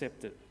can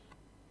accept it.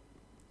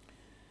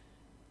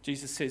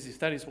 Jesus says, if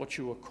that is what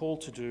you are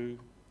called to do,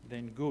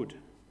 then good.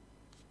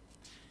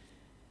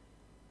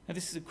 Now,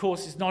 this, of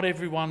course, is not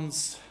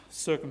everyone's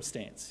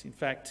circumstance. In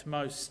fact,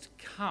 most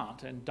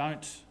can't and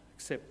don't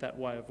accept that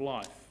way of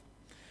life.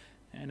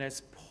 And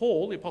as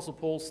Paul, the Apostle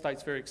Paul,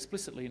 states very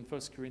explicitly in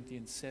 1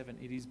 Corinthians 7,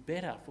 it is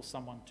better for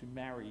someone to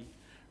marry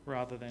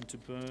rather than to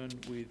burn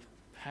with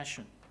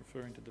passion,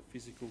 referring to the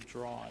physical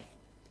drive.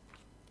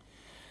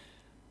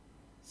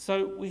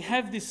 So we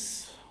have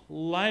this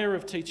layer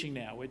of teaching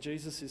now where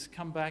Jesus has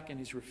come back and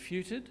he's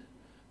refuted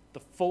the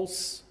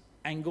false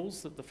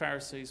angles that the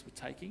Pharisees were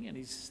taking, and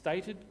he's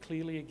stated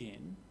clearly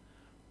again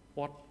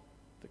what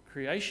the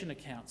creation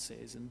account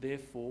says, and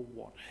therefore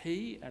what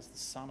he, as the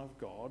Son of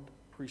God,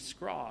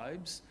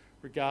 prescribes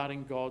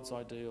regarding God's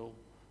ideal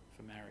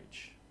for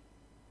marriage.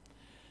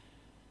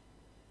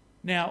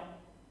 Now,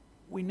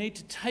 we need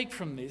to take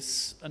from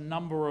this a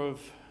number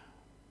of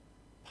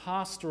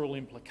pastoral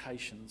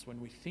implications when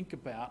we think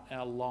about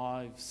our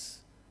lives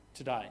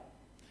today.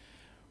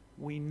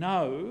 We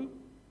know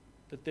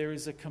that there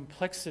is a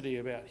complexity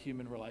about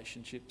human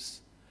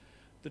relationships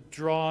that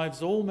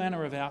drives all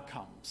manner of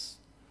outcomes.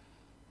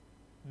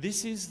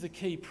 This is the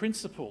key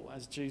principle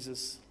as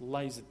Jesus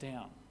lays it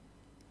down.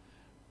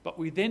 But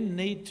we then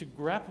need to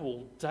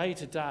grapple day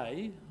to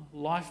day,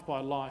 life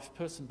by life,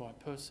 person by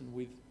person,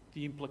 with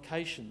the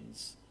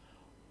implications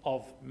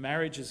of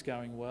marriages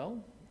going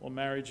well or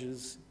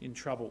marriages in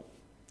trouble.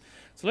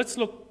 So let's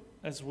look,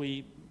 as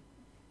we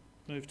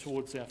move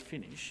towards our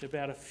finish,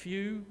 about a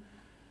few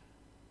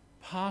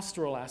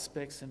pastoral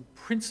aspects and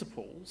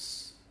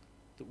principles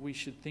that we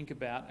should think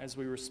about as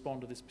we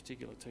respond to this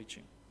particular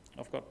teaching.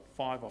 I've got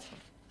 5 of them.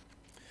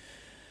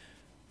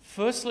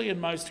 Firstly,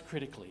 and most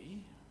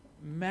critically,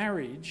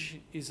 marriage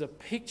is a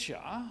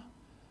picture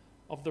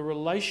of the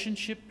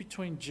relationship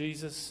between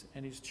Jesus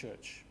and his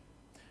church.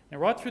 Now,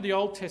 right through the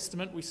Old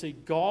Testament, we see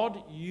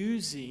God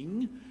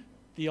using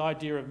the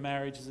idea of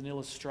marriage as an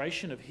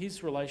illustration of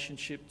his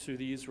relationship to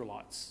the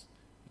Israelites.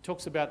 He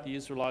talks about the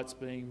Israelites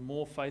being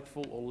more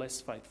faithful or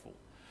less faithful,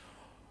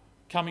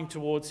 coming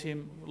towards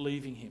him,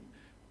 leaving him,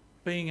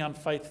 being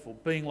unfaithful,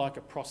 being like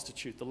a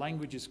prostitute. The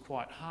language is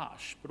quite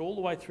harsh, but all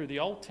the way through the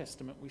Old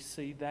Testament, we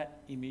see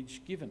that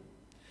image given.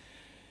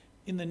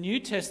 In the New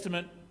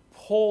Testament,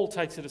 Paul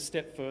takes it a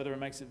step further and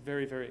makes it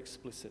very, very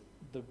explicit.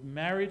 The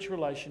marriage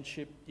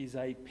relationship is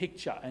a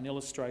picture, an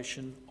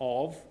illustration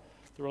of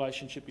the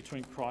relationship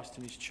between Christ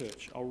and his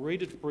church. I'll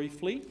read it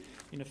briefly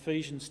in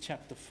Ephesians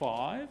chapter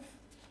 5.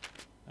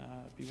 It'll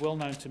be well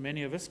known to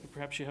many of us, but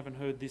perhaps you haven't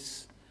heard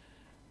this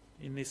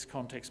in this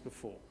context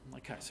before.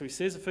 Okay, so he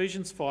says,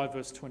 Ephesians 5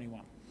 verse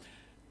 21,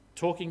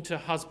 talking to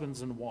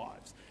husbands and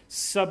wives,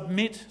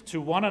 submit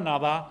to one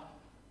another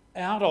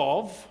out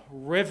of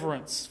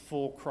reverence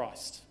for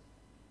Christ.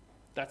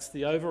 That's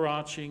the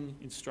overarching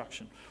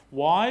instruction.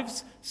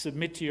 Wives,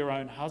 submit to your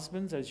own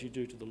husbands as you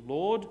do to the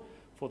Lord,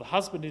 for the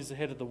husband is the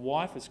head of the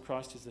wife as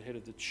Christ is the head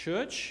of the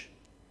church,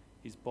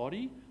 his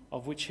body,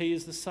 of which he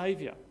is the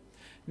Saviour.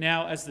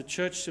 Now, as the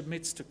church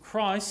submits to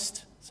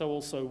Christ, so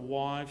also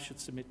wives should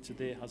submit to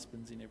their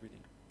husbands in everything.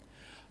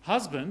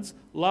 Husbands,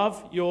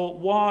 love your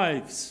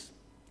wives,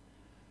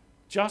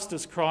 just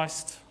as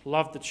Christ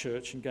loved the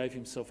church and gave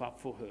himself up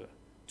for her,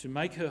 to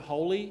make her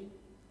holy,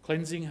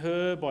 cleansing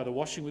her by the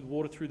washing with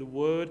water through the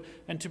word,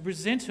 and to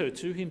present her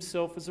to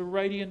himself as a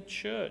radiant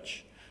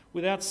church,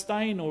 without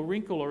stain or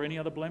wrinkle or any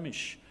other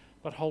blemish,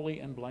 but holy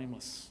and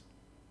blameless.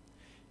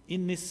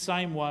 In this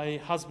same way,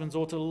 husbands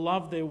ought to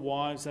love their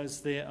wives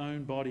as their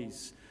own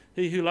bodies.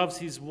 He who loves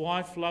his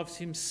wife loves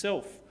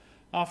himself.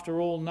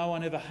 After all, no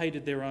one ever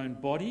hated their own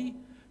body,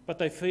 but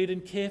they feed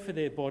and care for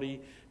their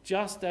body,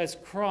 just as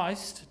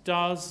Christ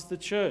does the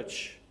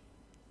church.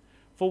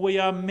 For we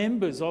are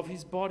members of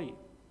his body.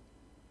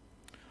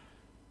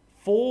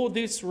 For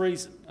this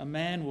reason, a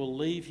man will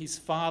leave his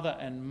father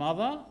and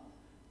mother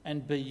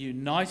and be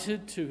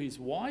united to his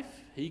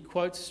wife. He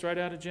quotes straight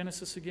out of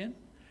Genesis again.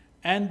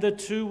 and the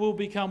two will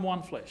become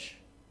one flesh.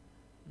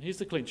 And here's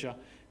the clincher.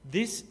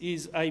 This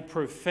is a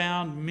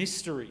profound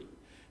mystery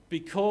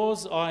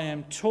because I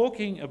am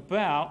talking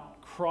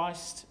about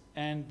Christ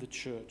and the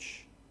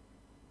church.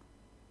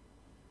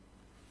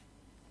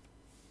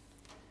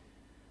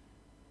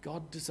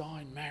 God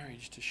designed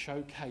marriage to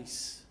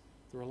showcase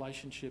the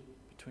relationship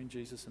between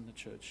Jesus and the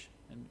church.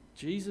 And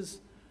Jesus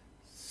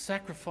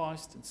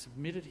sacrificed and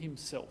submitted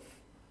himself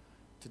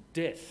to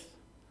death,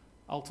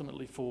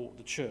 ultimately for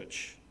the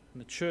church.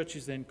 And the church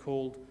is then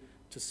called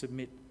to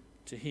submit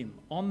to him.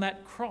 On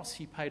that cross,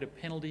 he paid a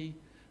penalty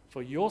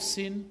for your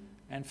sin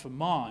and for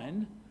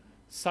mine,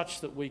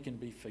 such that we can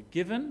be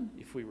forgiven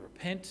if we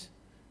repent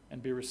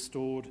and be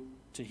restored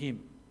to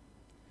him.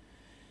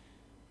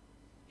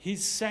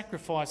 His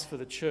sacrifice for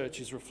the church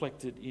is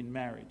reflected in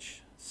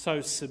marriage. So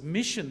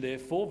submission,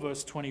 therefore,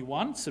 verse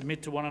 21,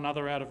 submit to one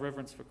another out of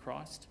reverence for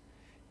Christ,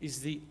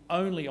 is the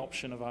only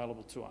option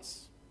available to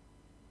us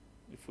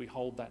if we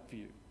hold that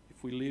view,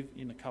 if we live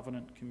in a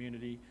covenant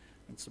community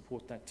and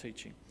support that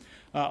teaching.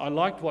 I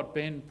liked what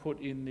Ben put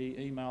in the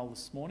email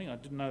this morning. I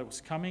didn't know it was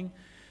coming,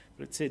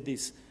 but it said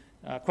this,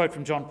 quote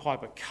from John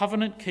Piper,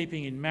 "Covenant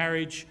keeping in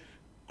marriage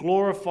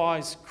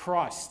glorifies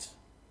Christ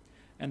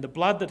and the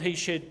blood that he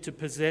shed to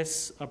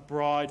possess a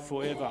bride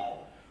forever.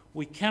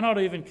 We cannot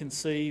even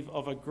conceive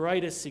of a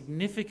greater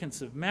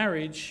significance of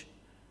marriage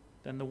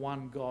than the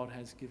one God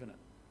has given it."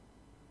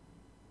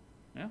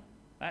 Yeah?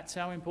 That's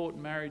how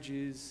important marriage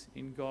is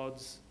in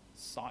God's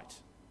sight.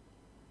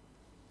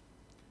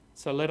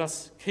 So let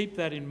us keep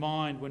that in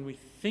mind when we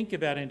think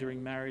about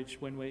entering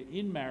marriage, when we're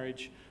in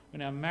marriage,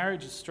 when our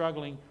marriage is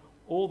struggling,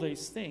 all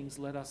these things,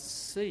 let us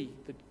see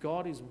that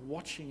God is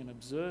watching and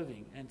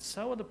observing, and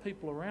so are the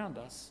people around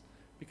us,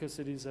 because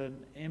it is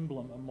an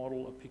emblem, a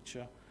model, a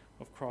picture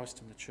of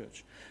Christ and the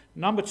church.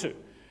 Number 2,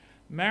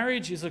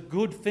 marriage is a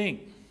good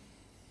thing.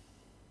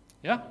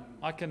 Yeah,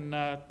 I can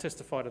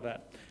testify to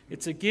that.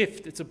 It's a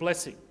gift, it's a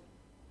blessing.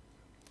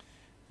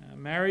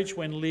 Marriage,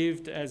 when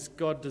lived as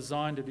God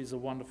designed it, is a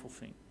wonderful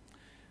thing.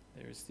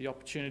 There is the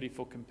opportunity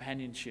for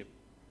companionship,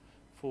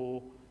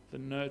 for the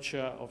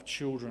nurture of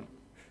children,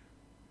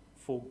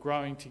 for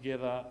growing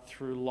together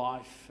through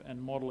life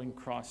and modelling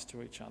Christ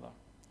to each other.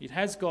 It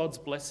has God's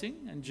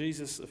blessing, and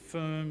Jesus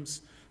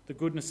affirms the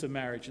goodness of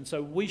marriage, and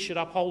so we should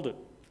uphold it.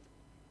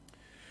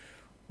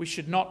 We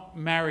should not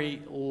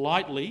marry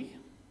lightly,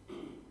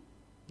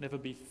 never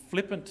be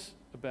flippant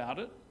about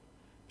it,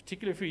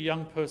 particularly if you're a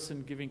young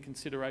person giving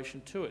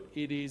consideration to it.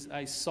 It is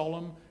a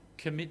solemn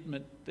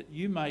commitment that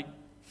you make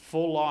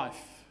for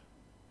life.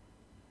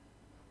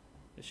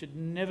 There should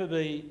never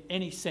be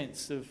any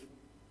sense of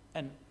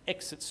an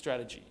exit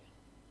strategy.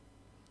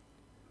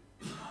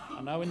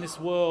 I know in this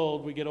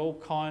world we get all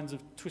kinds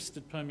of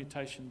twisted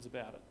permutations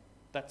about it.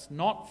 That's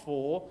not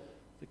for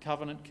the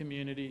covenant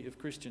community of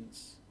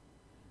Christians.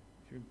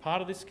 If you're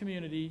part of this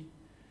community,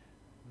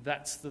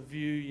 that's the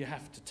view you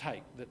have to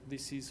take, that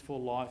this is for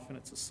life and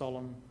it's a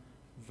solemn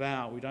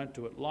vow. We don't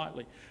do it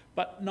lightly.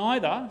 But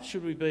neither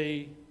should we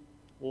be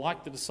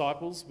like the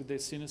disciples with their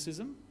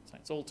cynicism,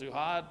 saying it's all too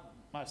hard,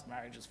 most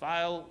marriages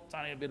fail, it's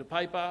only a bit of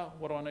paper,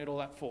 what do I need all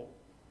that for?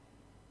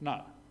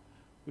 No.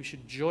 We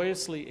should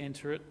joyously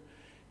enter it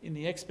in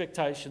the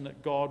expectation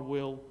that God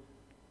will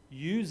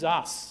use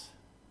us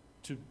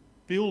to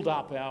build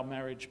up our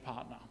marriage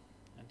partner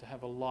and to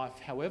have a life,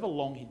 however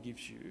long he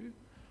gives you,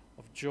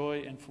 of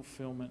joy and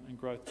fulfillment and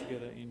growth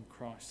together in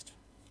Christ.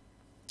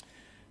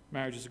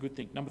 Marriage is a good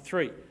thing. Number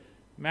 3,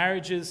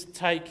 marriages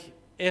take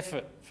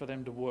effort for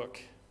them to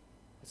work.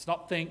 Let's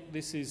not think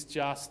this is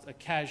just a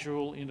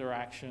casual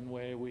interaction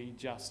where we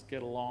just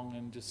get along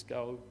and just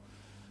go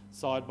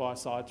side by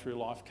side through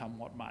life, come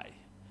what may.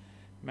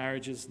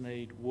 Marriages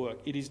need work.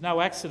 It is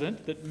no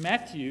accident that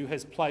Matthew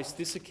has placed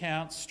this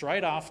account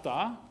straight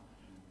after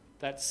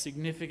that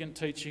significant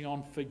teaching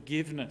on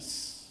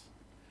forgiveness.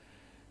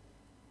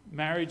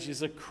 Marriage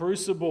is a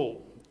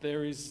crucible.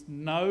 There is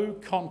no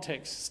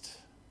context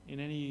in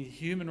any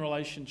human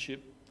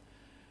relationship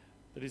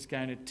that is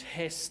going to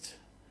test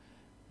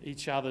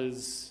each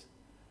other's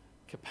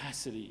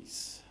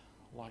capacities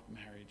like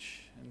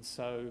marriage. And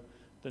so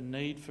the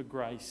need for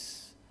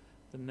grace,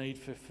 the need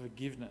for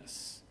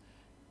forgiveness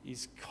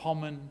is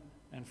common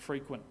and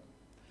frequent.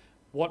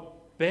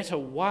 What better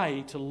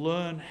way to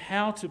learn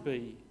how to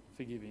be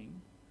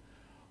forgiving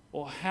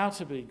or how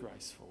to be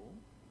graceful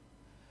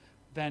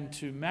than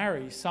to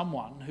marry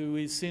someone who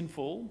is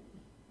sinful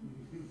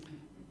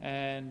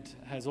and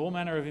has all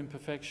manner of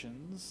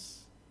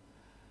imperfections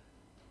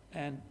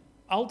and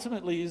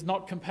ultimately is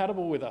not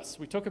compatible with us.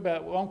 We talk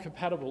about, well, I'm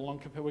compatible,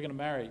 we're going to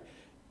marry.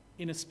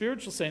 In a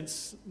spiritual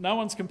sense, no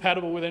one's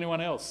compatible with anyone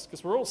else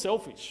because we're all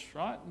selfish,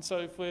 right? And so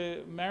if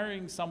we're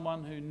marrying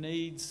someone who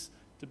needs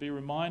to be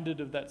reminded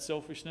of that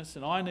selfishness,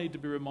 and I need to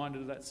be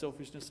reminded of that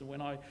selfishness, and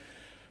when I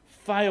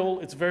fail,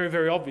 it's very,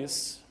 very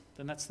obvious,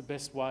 then that's the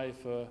best way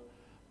for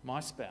my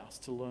spouse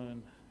to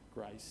learn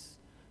grace,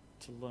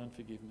 to learn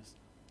forgiveness,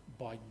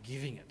 by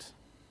giving it,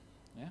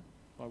 yeah?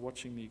 By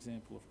watching the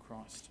example of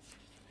Christ.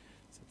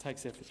 So it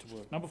takes effort to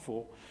work. Number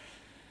 4,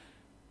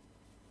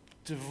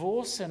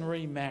 Divorce and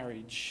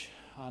remarriage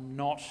are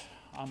not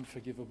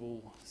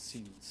unforgivable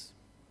sins.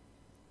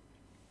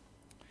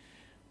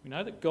 We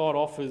know that God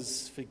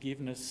offers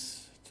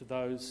forgiveness to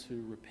those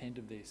who repent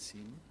of their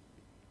sin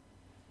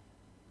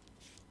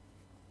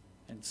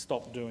and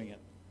stop doing it.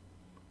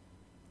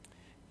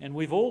 And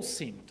we've all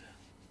sinned.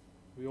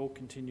 We all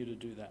continue to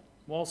do that.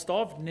 Whilst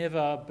I've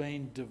never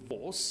been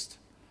divorced,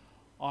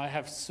 I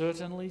have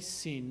certainly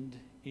sinned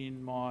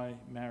in my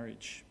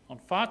marriage. On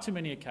far too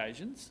many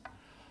occasions,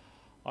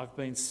 I've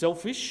been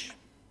selfish,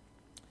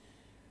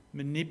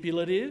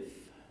 manipulative,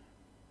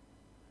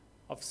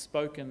 I've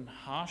spoken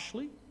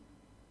harshly,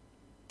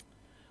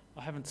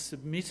 I haven't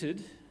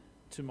submitted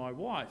to my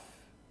wife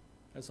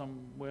as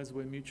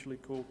we're mutually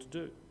called to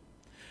do.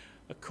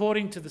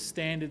 According to the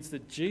standards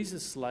that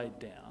Jesus laid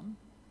down,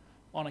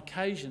 on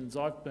occasions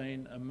I've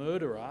been a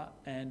murderer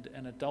and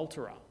an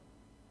adulterer.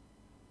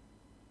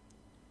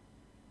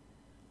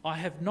 I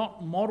have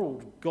not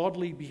modelled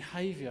godly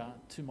behaviour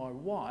to my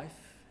wife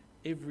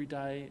every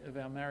day of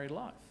our married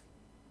life.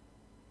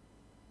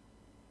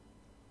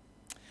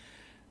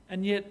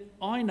 And yet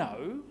I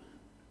know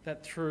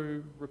that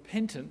through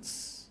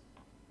repentance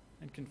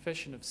and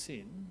confession of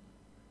sin,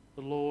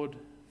 the Lord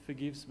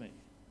forgives me.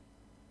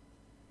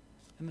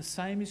 And the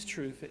same is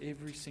true for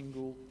every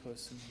single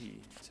person here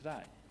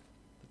today,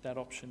 that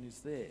option is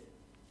there.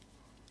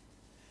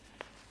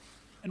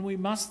 And we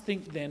must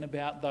think then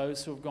about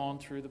those who have gone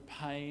through the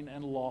pain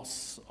and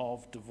loss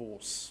of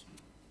divorce.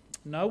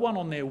 No one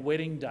on their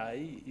wedding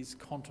day is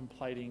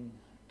contemplating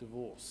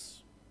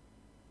divorce.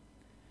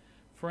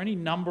 For any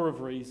number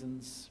of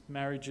reasons,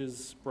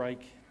 marriages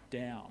break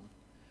down.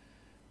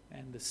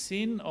 And the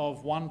sin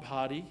of one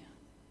party,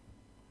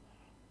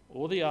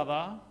 or the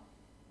other,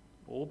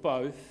 or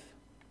both,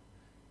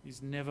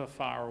 is never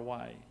far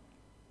away.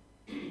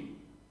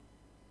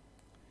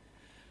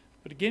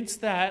 But against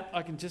that,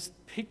 I can just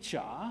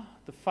picture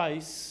the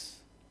face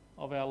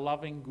of our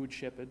loving Good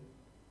Shepherd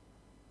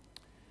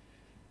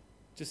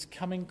just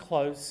coming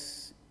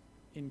close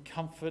in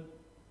comfort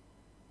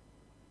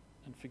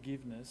and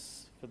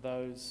forgiveness for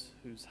those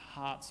whose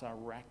hearts are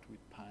racked with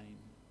pain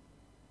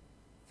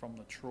from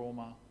the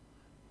trauma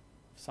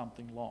of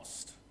something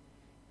lost.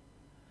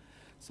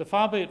 So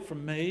far be it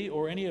from me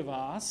or any of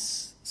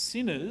us,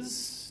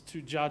 sinners,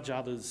 to judge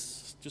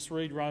others. Just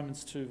read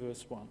Romans 2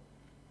 verse 1.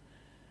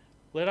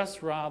 Let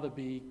us rather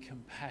be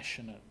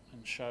compassionate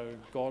and show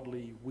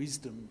godly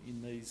wisdom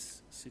in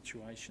these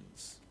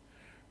situations.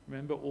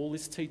 Remember, all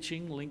this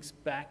teaching links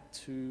back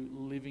to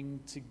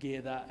living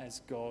together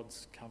as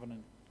God's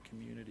covenant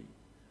community.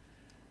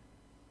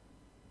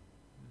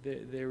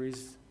 There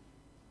is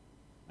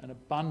an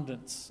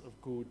abundance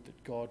of good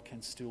that God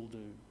can still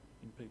do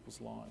in people's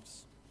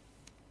lives.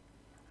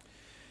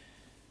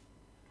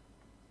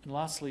 And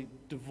lastly,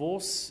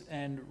 divorce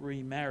and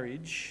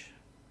remarriage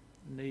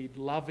need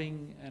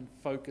loving and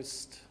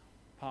focused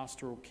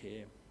pastoral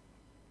care.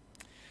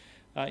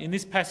 In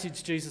this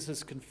passage, Jesus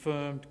has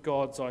confirmed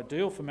God's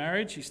ideal for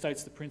marriage. He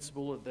states the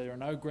principle that there are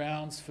no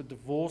grounds for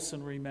divorce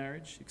and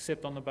remarriage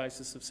except on the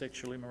basis of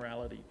sexual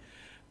immorality.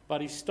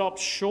 But he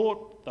stops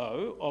short,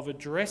 though, of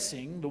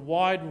addressing the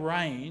wide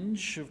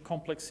range of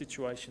complex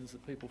situations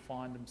that people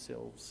find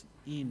themselves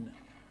in.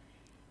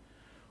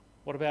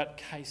 What about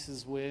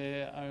cases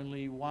where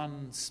only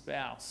one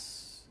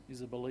spouse is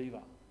a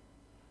believer?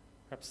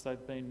 Perhaps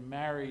they've been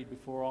married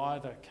before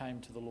either came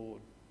to the Lord.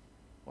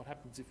 What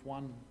happens if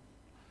one?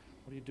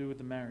 What do you do with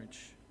the marriage?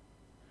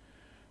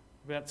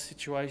 What about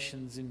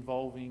situations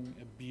involving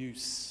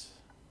abuse?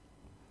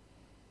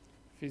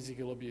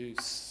 Physical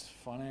abuse,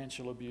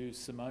 financial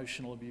abuse,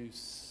 emotional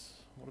abuse.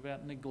 What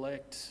about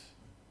neglect?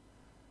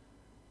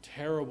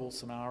 Terrible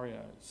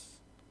scenarios.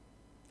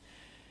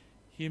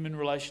 Human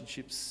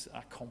relationships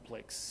are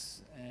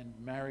complex and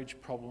marriage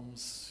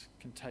problems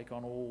can take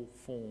on all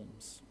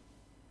forms.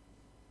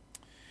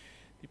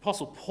 The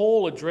Apostle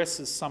Paul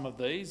addresses some of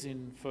these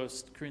in 1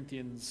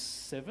 Corinthians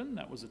 7.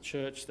 That was a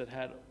church that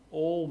had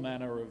all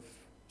manner of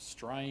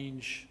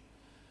strange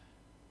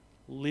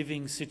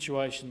living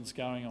situations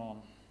going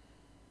on.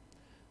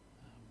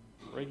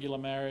 Regular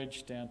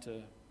marriage down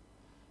to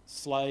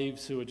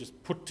slaves who are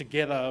just put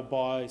together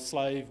by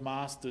slave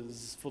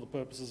masters for the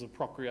purposes of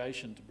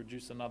procreation to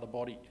produce another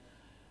body.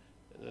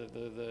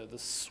 The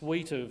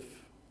suite of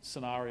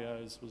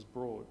scenarios was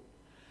broad.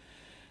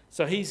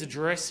 So he's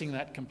addressing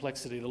that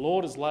complexity. The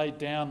Lord has laid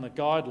down the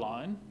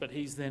guideline, but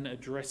he's then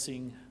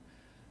addressing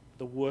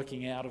the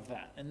working out of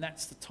that. And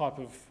that's the type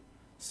of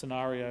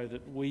scenario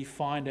that we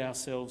find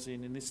ourselves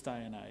in this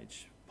day and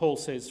age. Paul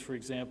says, for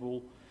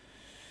example,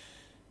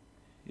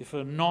 if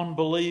a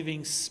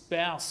non-believing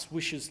spouse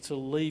wishes to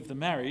leave the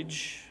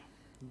marriage,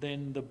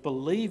 then the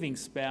believing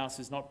spouse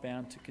is not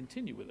bound to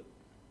continue with it.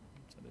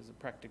 So there's a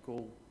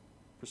practical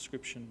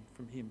prescription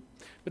from him.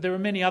 But there are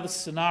many other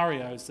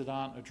scenarios that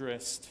aren't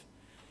addressed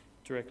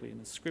directly in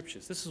the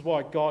scriptures. This is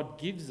why God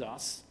gives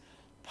us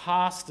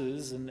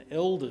pastors and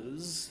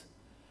elders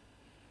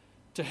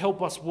to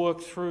help us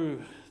work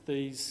through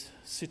these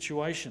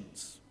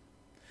situations.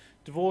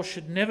 Divorce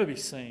should never be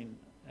seen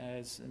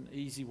as an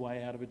easy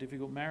way out of a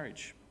difficult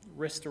marriage.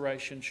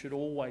 Restoration should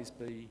always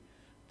be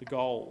the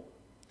goal.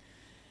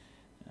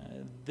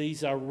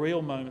 These are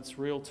real moments,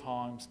 real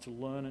times to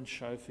learn and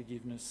show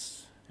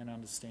forgiveness and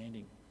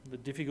understanding. The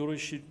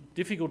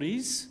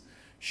difficulties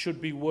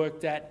should be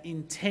worked at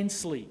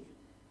intensely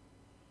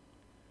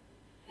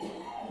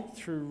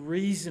through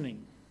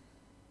reasoning,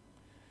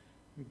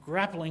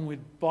 grappling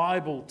with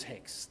Bible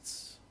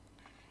texts,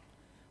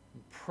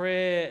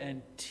 prayer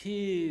and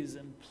tears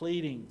and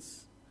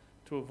pleadings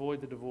to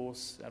avoid the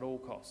divorce at all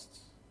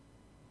costs.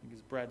 I think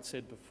as Brad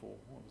said before,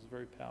 it was a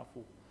very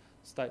powerful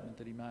statement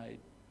that he made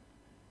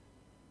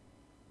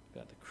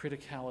about the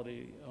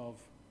criticality of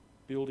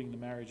building the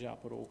marriage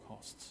up at all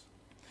costs.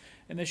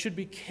 And there should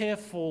be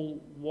careful,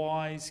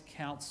 wise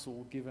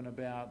counsel given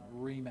about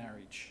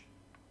remarriage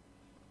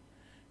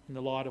in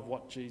the light of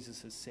what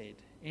Jesus has said.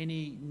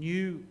 Any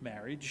new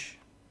marriage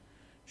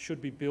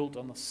should be built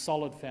on the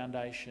solid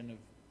foundation of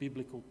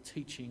biblical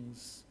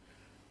teachings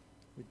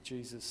with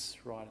Jesus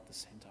right at the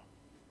centre.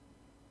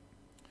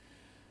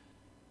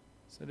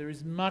 So there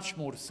is much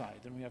more to say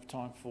than we have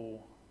time for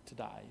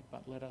today,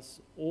 but let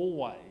us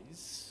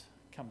always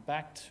come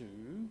back to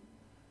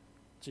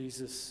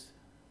Jesus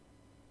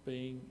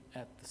being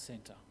at the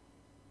centre.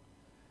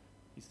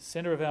 He's the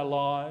centre of our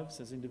lives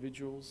as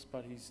individuals,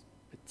 but he's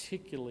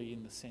particularly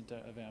in the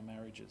centre of our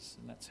marriages,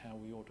 and that's how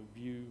we ought to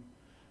view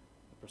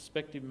a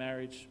prospective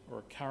marriage or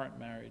a current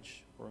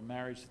marriage or a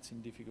marriage that's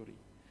in difficulty.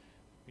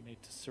 We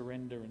need to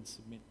surrender and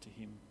submit to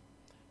him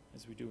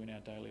as we do in our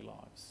daily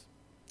lives.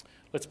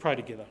 Let's pray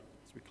together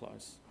as we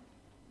close.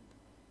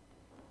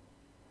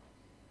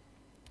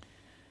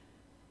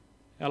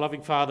 Our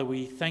loving Father,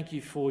 we thank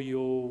you for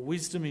your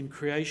wisdom in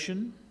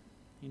creation,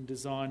 in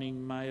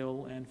designing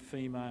male and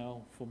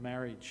female for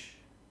marriage.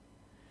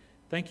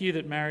 Thank you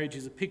that marriage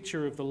is a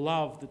picture of the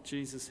love that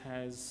Jesus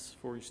has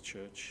for his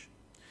church.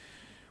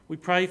 We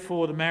pray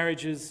for the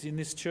marriages in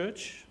this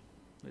church,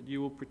 that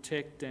you will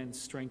protect and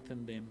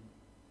strengthen them.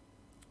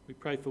 We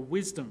pray for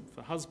wisdom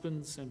for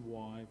husbands and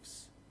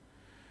wives,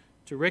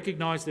 to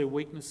recognise their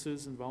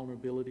weaknesses and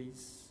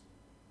vulnerabilities,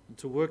 and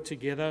to work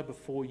together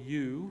before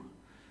you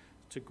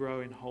to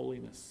grow in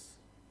holiness.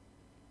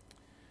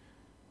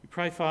 We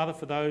pray, Father,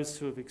 for those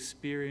who have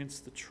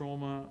experienced the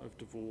trauma of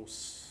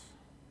divorce,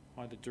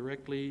 either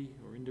directly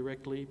or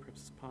indirectly,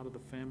 perhaps as part of the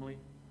family.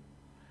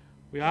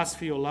 We ask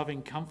for your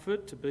loving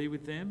comfort to be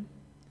with them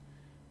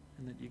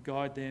and that you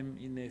guide them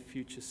in their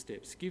future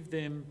steps. Give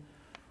them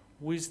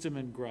wisdom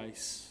and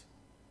grace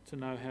to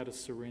know how to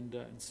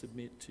surrender and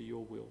submit to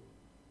your will.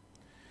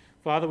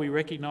 Father, we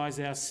recognise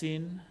our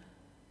sin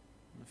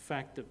and the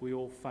fact that we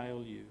all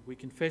fail you. We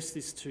confess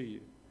this to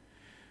you.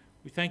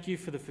 We thank you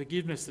for the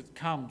forgiveness that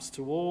comes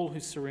to all who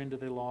surrender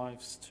their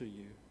lives to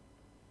you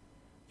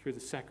through the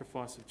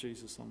sacrifice of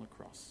Jesus on the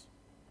cross.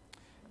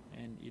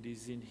 And it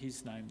is in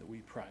his name that we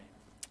pray.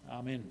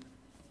 Amen.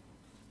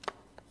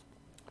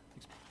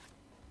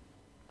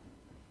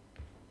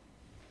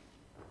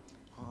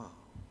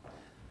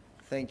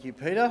 Thank you,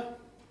 Peter,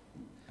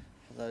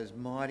 for those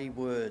mighty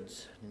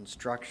words and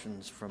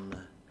instructions from the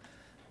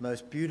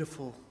most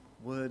beautiful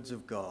words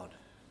of God,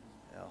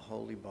 our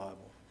Holy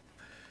Bible.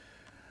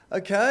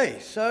 Okay,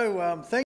 so thank